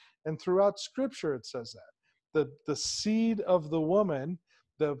that. And throughout Scripture it says that. The seed of the woman,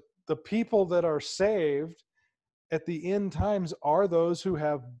 the people that are saved at the end times are those who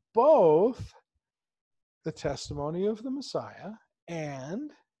have both the testimony of the Messiah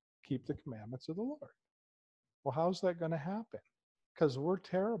and keep the commandments of the Lord. Well, how's that going to happen? Because we're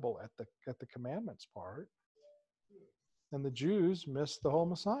terrible at the commandments part. And the Jews missed the whole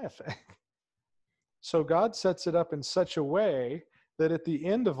Messiah thing. So God sets it up in such a way that at the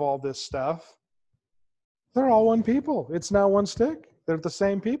end of all this stuff, they're all one people. It's now one stick. They're the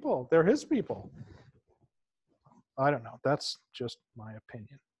same people. They're his people. I don't know. That's just my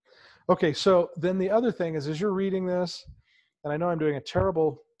opinion. Okay, so then the other thing is, as you're reading this, and I know I'm doing a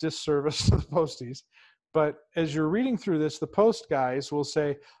terrible disservice to the posties, but as you're reading through this, the post guys will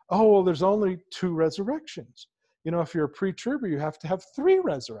say, oh, well, there's only 2 resurrections. You know, if you're a pre-tribber, you have to have 3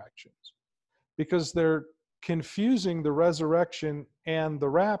 resurrections, because they're confusing the resurrection and the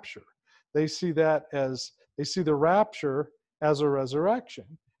rapture. They see the rapture as a resurrection.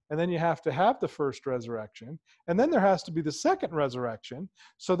 And then you have to have the first resurrection. And then there has to be the second resurrection.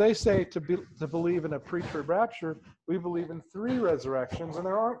 So they say to believe in a pre-trib rapture, we believe in 3 resurrections, and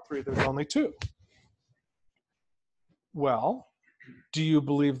there aren't 3, there's only 2. Well, do you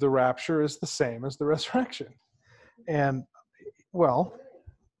believe the rapture is the same as the resurrection? And, well,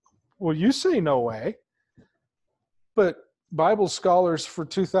 you say no way. But Bible scholars for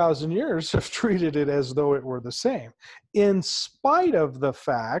 2,000 years have treated it as though it were the same, in spite of the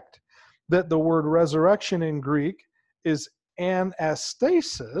fact that the word resurrection in Greek is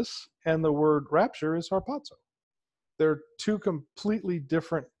anastasis and the word rapture is harpazo. They're 2 completely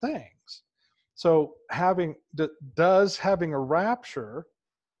different things. So does having a rapture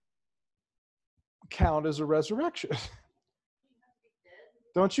count as a resurrection?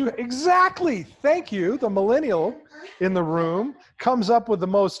 Don't you? Exactly. Thank you. The millennial in the room comes up with the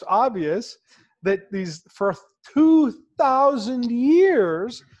most obvious, that for 2,000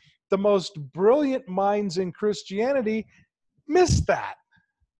 years, the most brilliant minds in Christianity missed that.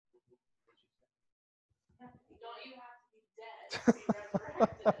 Don't you have to be dead to be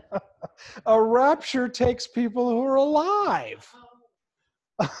resurrected? A rapture takes people who are alive.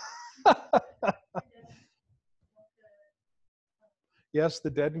 Yes, the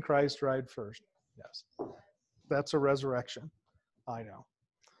dead in Christ ride first. Yes. That's a resurrection. I know.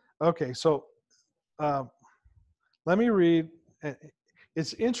 Okay, so let me read.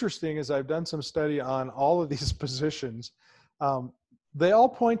 It's interesting as I've done some study on all of these positions. They all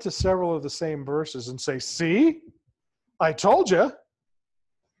point to several of the same verses and say, see, I told you.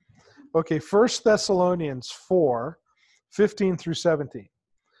 Okay, 1 Thessalonians 4, 15 through 17.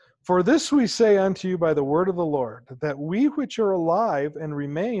 For this we say unto you by the word of the Lord, that we which are alive and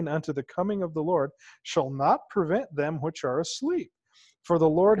remain unto the coming of the Lord shall not prevent them which are asleep. For the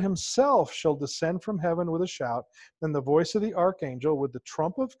Lord himself shall descend from heaven with a shout, and the voice of the archangel, with the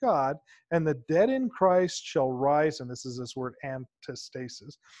trump of God, and the dead in Christ shall rise, and this is this word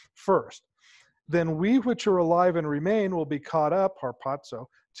antistasis, first. Then we which are alive and remain will be caught up, harpazo,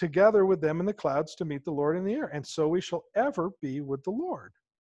 together with them in the clouds to meet the Lord in the air, and so we shall ever be with the Lord.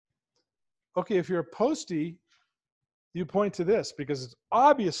 Okay, if you're a postie, you point to this because it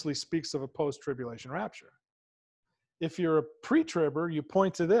obviously speaks of a post-tribulation rapture. If you're a pre-tribber, you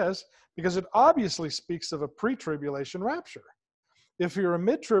point to this because it obviously speaks of a pre-tribulation rapture. If you're a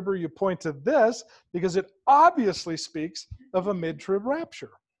mid-tribber, you point to this because it obviously speaks of a mid-trib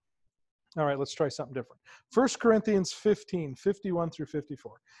rapture. All right, let's try something different. 1 Corinthians 15, 51 through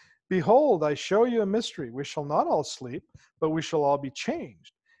 54. Behold, I show you a mystery. We shall not all sleep, but we shall all be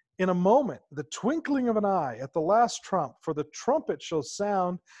changed. In a moment, the twinkling of an eye, at the last trump, for the trumpet shall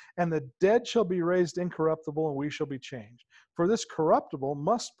sound, and the dead shall be raised incorruptible, and we shall be changed. For this corruptible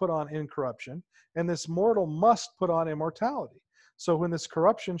must put on incorruption, and this mortal must put on immortality. So when this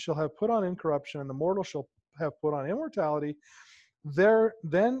corruption shall have put on incorruption, and the mortal shall have put on immortality, there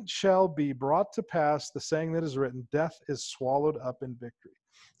then shall be brought to pass the saying that is written, death is swallowed up in victory.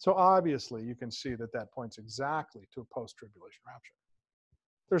 So obviously you can see that that points exactly to a post-tribulation rapture.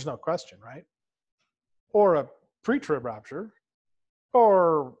 There's no question, right? Or a pre-trib rapture,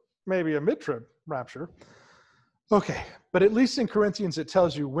 or maybe a mid-trib rapture. Okay, but at least in Corinthians it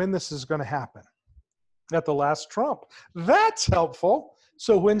tells you when this is going to happen. At the last trump. That's helpful.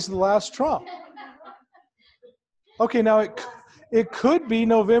 So when's the last trump? Okay, now it could be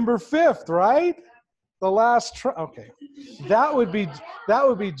November 5th, right? The last trump. Okay, that would be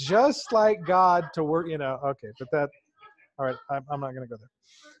just like God to work. Okay, but that. All right, I'm not going to go there.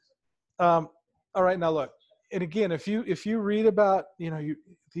 All right, now look, and again, if you read about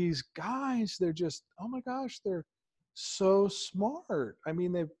these guys, they're just, oh my gosh, they're so smart. I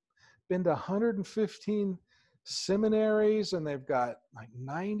mean, they've been to 115 seminaries, and they've got like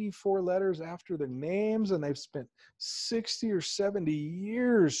 94 letters after their names, and they've spent 60 or 70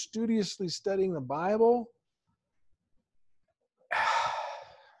 years studiously studying the Bible.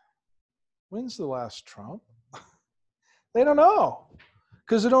 When's the last trump? They don't know,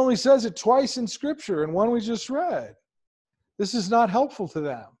 because it only says it twice in Scripture, and one we just read. This is not helpful to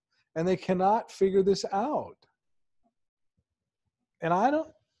them, and they cannot figure this out. And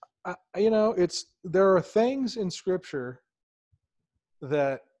there are things in Scripture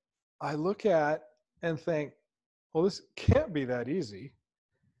that I look at and think, well, this can't be that easy.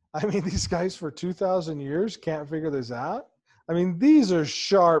 I mean, these guys for 2,000 years can't figure this out. I mean, these are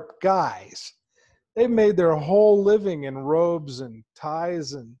sharp guys. They've made their whole living in robes and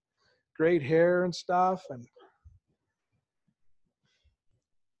ties and great hair and stuff. And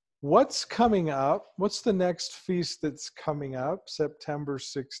what's coming up? What's the next feast that's coming up? September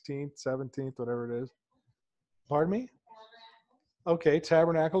 16th, 17th, whatever it is. Pardon me? Okay,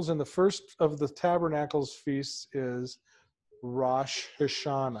 Tabernacles. And the first of the Tabernacles feasts is Rosh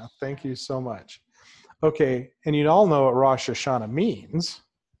Hashanah. Thank you so much. Okay, and you all know what Rosh Hashanah means.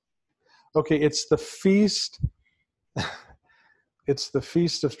 Okay, it's the feast. It's the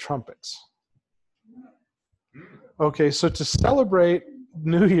Feast of Trumpets. Okay, so to celebrate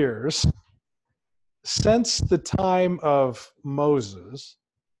New Year's, since the time of Moses,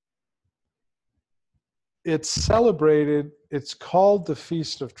 it's called the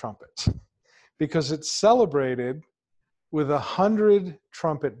Feast of Trumpets because it's celebrated with 100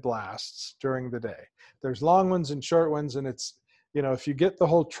 trumpet blasts during the day. There's long ones and short ones, and it's, if you get the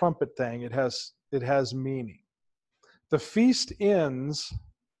whole trumpet thing, it has meaning. The feast ends,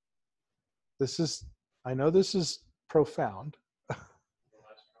 I know this is profound.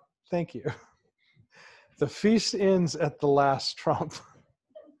 Thank you. The feast ends at the last trump.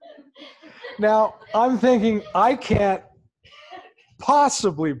 Now, I'm thinking I can't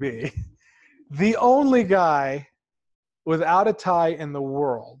possibly be the only guy without a tie in the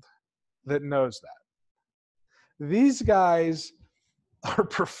world that knows that. These guys are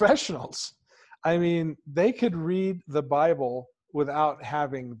professionals. I mean, they could read the Bible without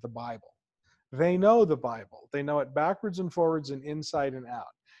having the Bible. They know the Bible. They know it backwards and forwards and inside and out.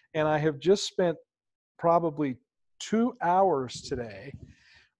 And I have just spent probably 2 hours today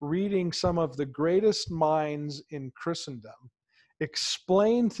reading some of the greatest minds in Christendom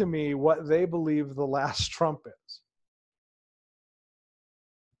explain to me what they believe the last trump is.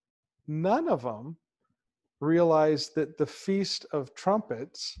 None of them realize that the Feast of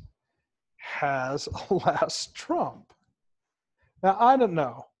Trumpets has a last trump. Now, I don't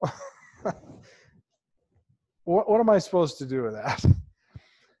know. What am I supposed to do with that?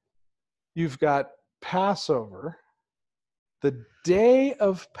 You've got Passover, the day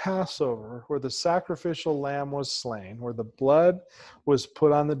of Passover, where the sacrificial lamb was slain, where the blood was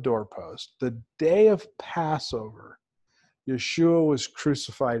put on the doorpost. The day of Passover, Yeshua was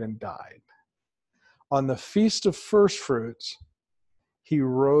crucified and died. On the Feast of First Fruits, he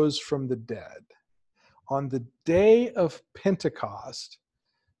rose from the dead. On the day of Pentecost,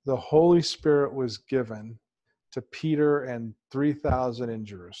 the Holy Spirit was given to Peter and 3,000 in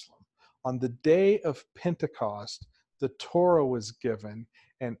Jerusalem. On the day of Pentecost, the Torah was given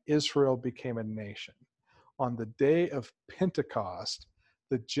and Israel became a nation. On the day of Pentecost,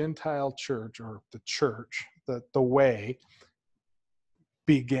 the Gentile church, or the church, the way,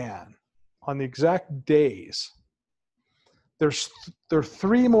 began. On the exact days, there are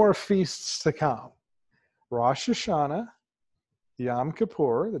 3 more feasts to come. Rosh Hashanah, Yom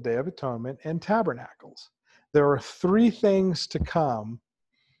Kippur, the Day of Atonement, and Tabernacles. There are 3 things to come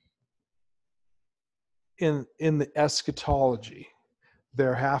in the eschatology.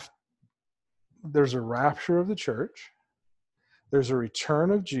 There's a rapture of the church, there's a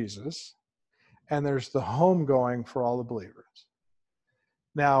return of Jesus, and there's the homegoing for all the believers.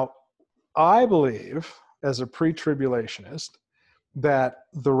 Now, I believe, as a pre-tribulationist, that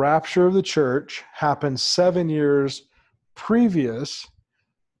the rapture of the church happens 7 years previous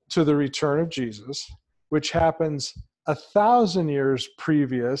to the return of Jesus, which happens 1,000 years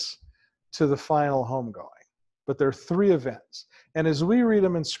previous to the final homegoing. But there are 3 events. And as we read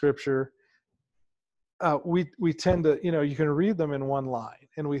them in Scripture, we tend to, you can read them in one line,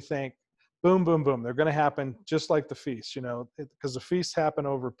 and we think, boom, boom, boom, they're going to happen just like the feast, because the feasts happen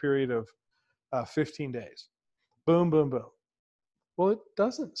over a period of 15 days. Boom, boom, boom. Well, it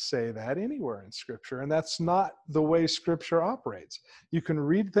doesn't say that anywhere in Scripture, and that's not the way Scripture operates. You can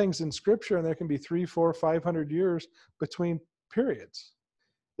read things in Scripture, and there can be 300, 400, 500 years between periods.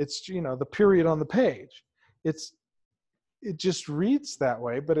 It's, the period on the page. It just reads that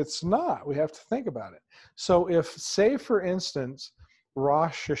way, but it's not. We have to think about it. So if, say, for instance,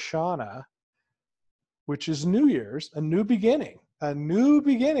 Rosh Hashanah, which is New Year's, a new beginning.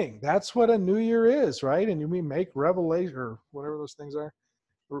 That's what a new year is, right? And we make revelation, or whatever those things are,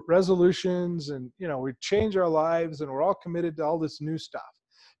 resolutions, and, we change our lives, and we're all committed to all this new stuff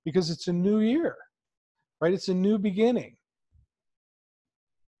because it's a new year, right? It's a new beginning.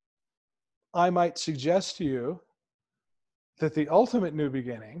 I might suggest to you that the ultimate new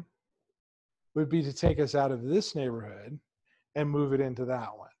beginning would be to take us out of this neighborhood and move it into that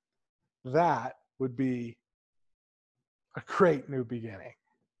one. That would be a great new beginning.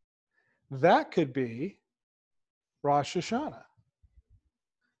 That could be Rosh Hashanah,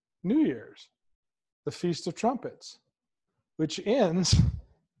 New Year's, the Feast of Trumpets, which ends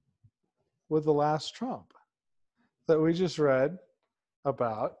with the last trump that we just read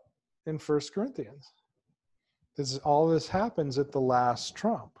about in 1 Corinthians. All this happens at the last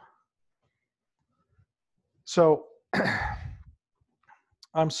trump. So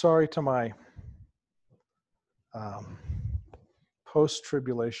I'm sorry to my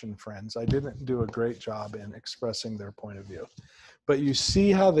post-tribulation friends. I didn't do a great job in expressing their point of view. But you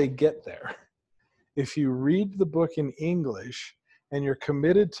see how they get there. If you read the book in English and you're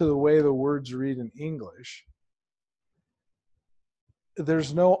committed to the way the words read in English,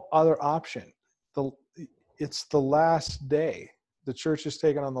 there's no other option. It's the last day. The church is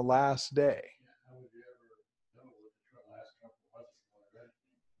taken on the last day. How would you ever know what the last trump was if you read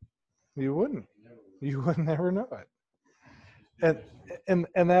it? You wouldn't. You would never know it. You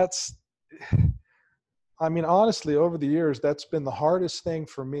And that's, I mean, honestly, over the years, that's been the hardest thing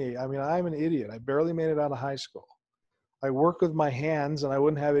for me. I mean, I'm an idiot. I barely made it out of high school. I work with my hands, and I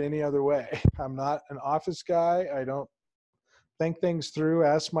wouldn't have it any other way. I'm not an office guy. I don't think things through.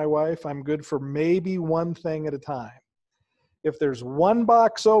 Ask my wife. I'm good for maybe one thing at a time. If there's one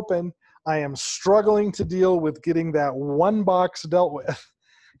box open, I am struggling to deal with getting that one box dealt with.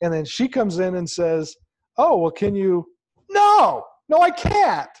 And then she comes in and says, oh, well, can you? No, I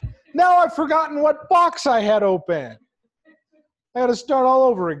can't. Now I've forgotten what box I had open. I got to start all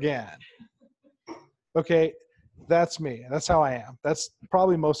over again. Okay, that's me. That's how I am. That's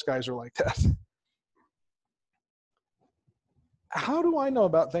probably most guys are like that. how do I know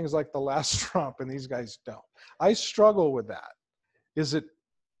about things like the last trump and these guys don't? I struggle with that. Is it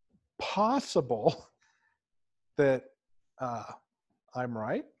possible that I'm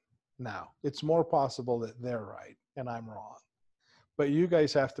right? No, it's more possible that they're right and I'm wrong. But you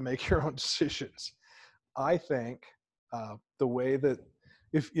guys have to make your own decisions. I think the way that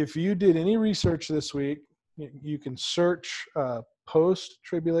if you did any research this week, you can search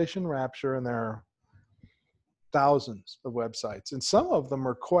post-tribulation rapture, and there are thousands of websites, and some of them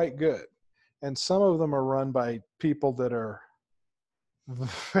are quite good, and some of them are run by people that are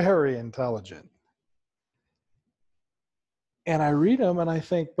very intelligent. And I read them and I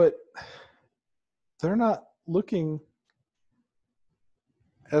think, but they're not looking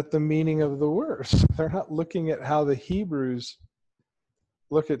at the meaning of the words. They're not looking at how the Hebrews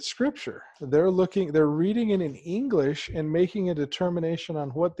look at scripture. They're reading it in English and making a determination on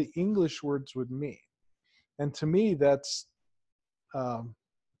what the English words would mean. And to me, that's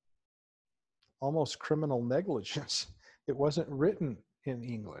almost criminal negligence. It wasn't written in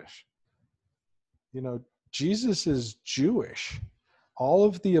English. Jesus is Jewish. All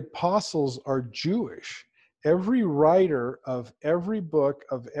of the apostles are Jewish. Every writer of every book,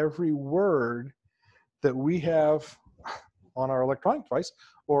 of every word that we have on our electronic device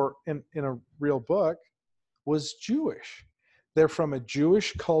or in a real book was Jewish. They're from a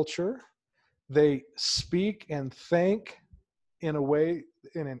Jewish culture. They speak and think in a way,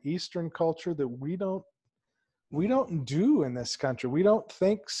 in an Eastern culture, that we don't do in this country. We don't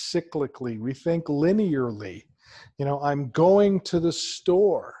think cyclically. We think linearly. I'm going to the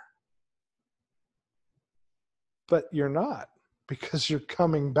store. But you're not, because you're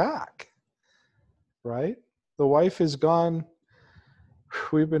coming back, right? The wife is gone.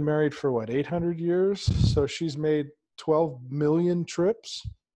 We've been married for what, 800 years? So she's made 12 million trips.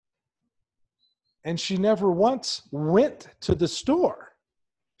 And she never once went to the store.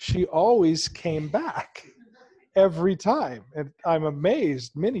 She always came back every time. And I'm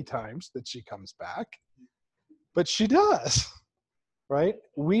amazed many times that she comes back, but she does, right?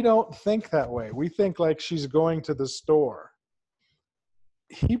 We don't think that way. We think like she's going to the store.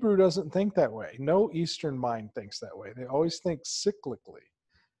 Hebrew doesn't think that way. No Eastern mind thinks that way. They always think cyclically.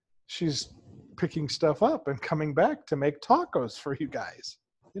 She's picking stuff up and coming back to make tacos for you guys.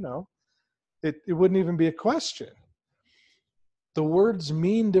 It wouldn't even be a question. The words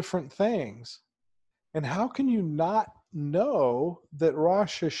mean different things. And how can you not know that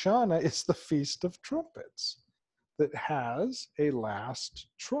Rosh Hashanah is the Feast of Trumpets that has a last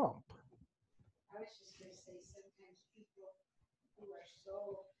trump? I was just going to say, sometimes people who are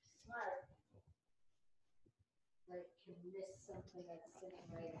so smart, like, can miss something that's sitting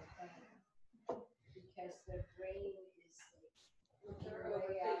right in front of them, because their brain is like looking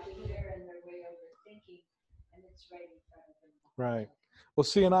way out here and they're way overthinking, and it's right in front of them. Right. Well,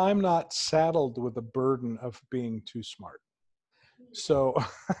 see, and I'm not saddled with the burden of being too smart. So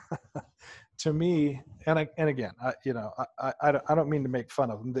to me, and again, I don't mean to make fun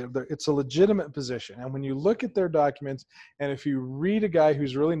of them. It's a legitimate position. And when you look at their documents, and if you read a guy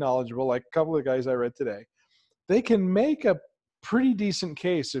who's really knowledgeable, like a couple of guys I read today, they can make a pretty decent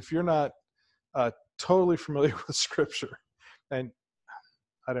case if you're not totally familiar with scripture. And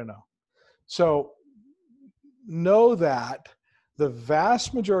I don't know. So know that the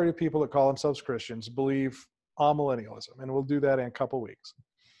vast majority of people that call themselves Christians believe amillennialism, and we'll do that in a couple weeks.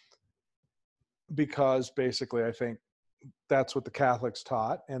 Because basically, I think that's what the Catholics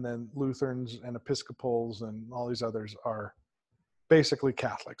taught, and then Lutherans and Episcopals and all these others are basically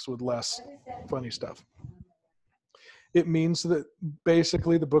Catholics with less funny stuff. It means that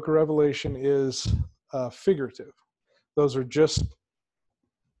basically the book of Revelation is figurative. Those are just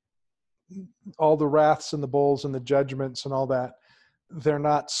all the wraths and the bowls and the judgments and all that. They're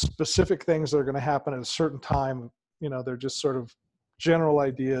not specific things that are going to happen at a certain time. They're just sort of general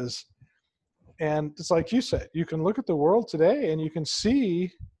ideas. And it's like you said, you can look at the world today and you can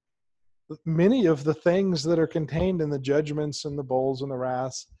see many of the things that are contained in the judgments and the bowls and the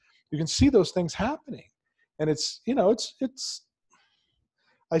wraths. You can see those things happening. And it's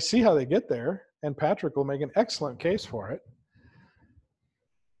I see how they get there, and Patrick will make an excellent case for it.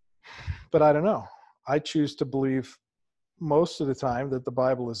 But I don't know. I choose to believe most of the time that the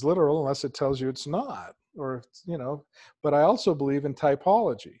Bible is literal, unless it tells you it's not, or, but I also believe in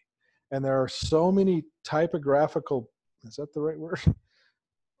typology. And there are so many typographical, is that the right word?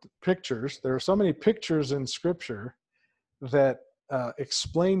 Pictures. There are so many pictures in scripture that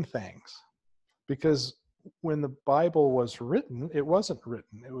explain things, because when the Bible was written, it wasn't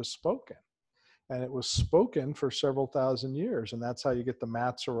written, it was spoken. And it was spoken for several thousand years. And that's how you get the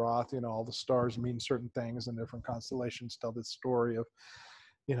Mazzaroth, all the stars mean certain things and different constellations tell the story of,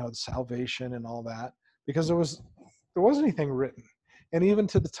 salvation and all that, because there wasn't anything written. And even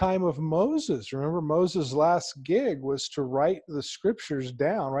to the time of Moses, remember Moses' last gig was to write the scriptures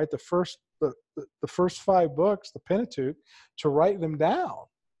down, right? The first 5 books, the Pentateuch, to write them down.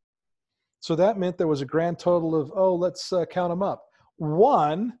 So that meant there was a grand total of, let's count them up,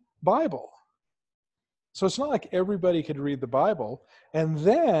 1 Bible. So it's not like everybody could read the Bible. And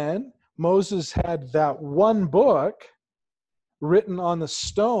then Moses had that 1 book written on the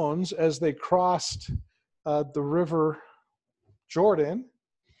stones as they crossed the river Jordan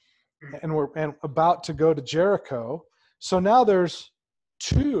and were about to go to Jericho. So now there's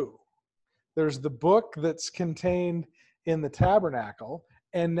 2. There's the book that's contained in the tabernacle,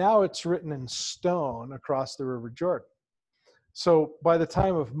 and now it's written in stone across the river Jordan. So by the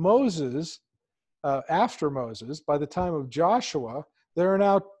time of Moses, after Moses, by the time of Joshua, there are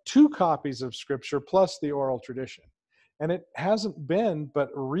now 2 copies of Scripture plus the oral tradition. And it hasn't been but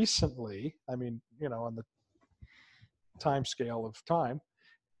recently, on the time scale of time,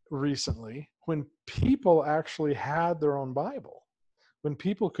 recently, when people actually had their own Bible, when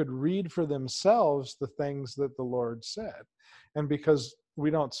people could read for themselves the things that the Lord said. And because we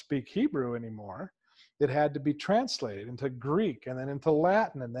don't speak Hebrew anymore, it had to be translated into Greek and then into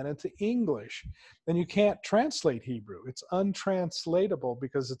Latin and then into English. And you can't translate Hebrew. It's untranslatable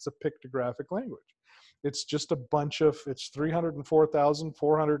because it's a pictographic language. It's just a bunch of, it's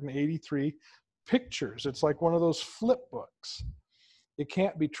 304,483 pictures. It's like one of those flip books. It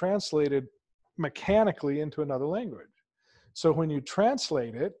can't be translated mechanically into another language. So when you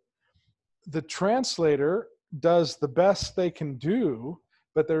translate it, the translator does the best they can do,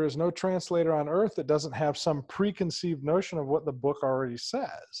 but there is no translator on earth that doesn't have some preconceived notion of what the book already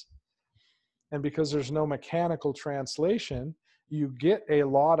says. And because there's no mechanical translation, you get a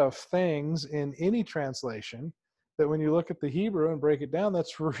lot of things in any translation that when you look at the Hebrew and break it down,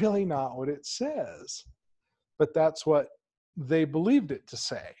 that's really not what it says. But that's what they believed it to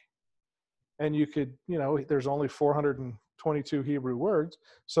say. And you could, there's only 422 Hebrew words,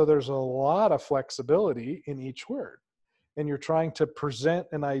 so there's a lot of flexibility in each word. And you're trying to present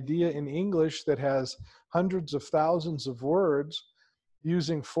an idea in English that has hundreds of thousands of words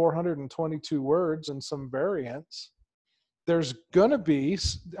using 422 words and some variants. There's going to be,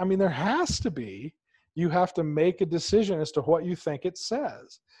 there has to be, you have to make a decision as to what you think it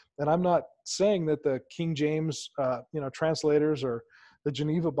says. And I'm not saying that the King James, translators or the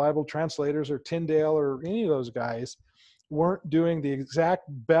Geneva Bible translators or Tyndale or any of those guys weren't doing the exact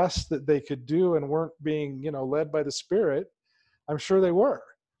best that they could do and weren't being, led by the Spirit. I'm sure they were.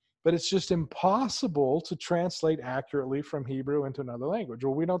 But it's just impossible to translate accurately from Hebrew into another language.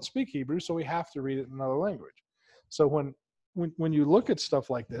 Well, we don't speak Hebrew, so we have to read it in another language. So when you look at stuff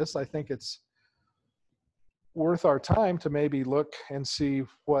like this, I think it's worth our time to maybe look and see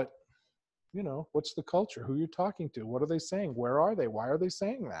what's the culture, who you're talking to, what are they saying, where are they, why are they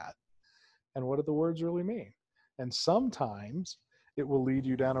saying that, and what do the words really mean. And sometimes it will lead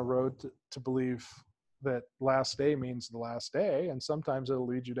you down a road to believe that last day means the last day, and sometimes it'll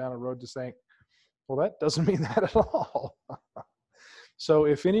lead you down a road to saying, well, that doesn't mean that at all. So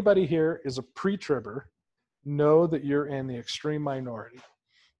if anybody here is a pre-tribber, know that you're in the extreme minority.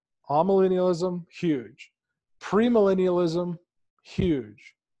 Amillennialism, huge. Premillennialism,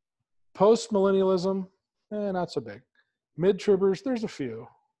 huge. Post-millennialism, not so big. Mid-tribbers, there's a few.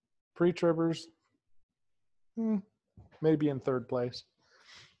 Pre-tribbers, maybe in 3rd place.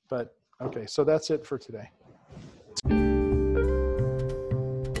 But okay, so that's it for today.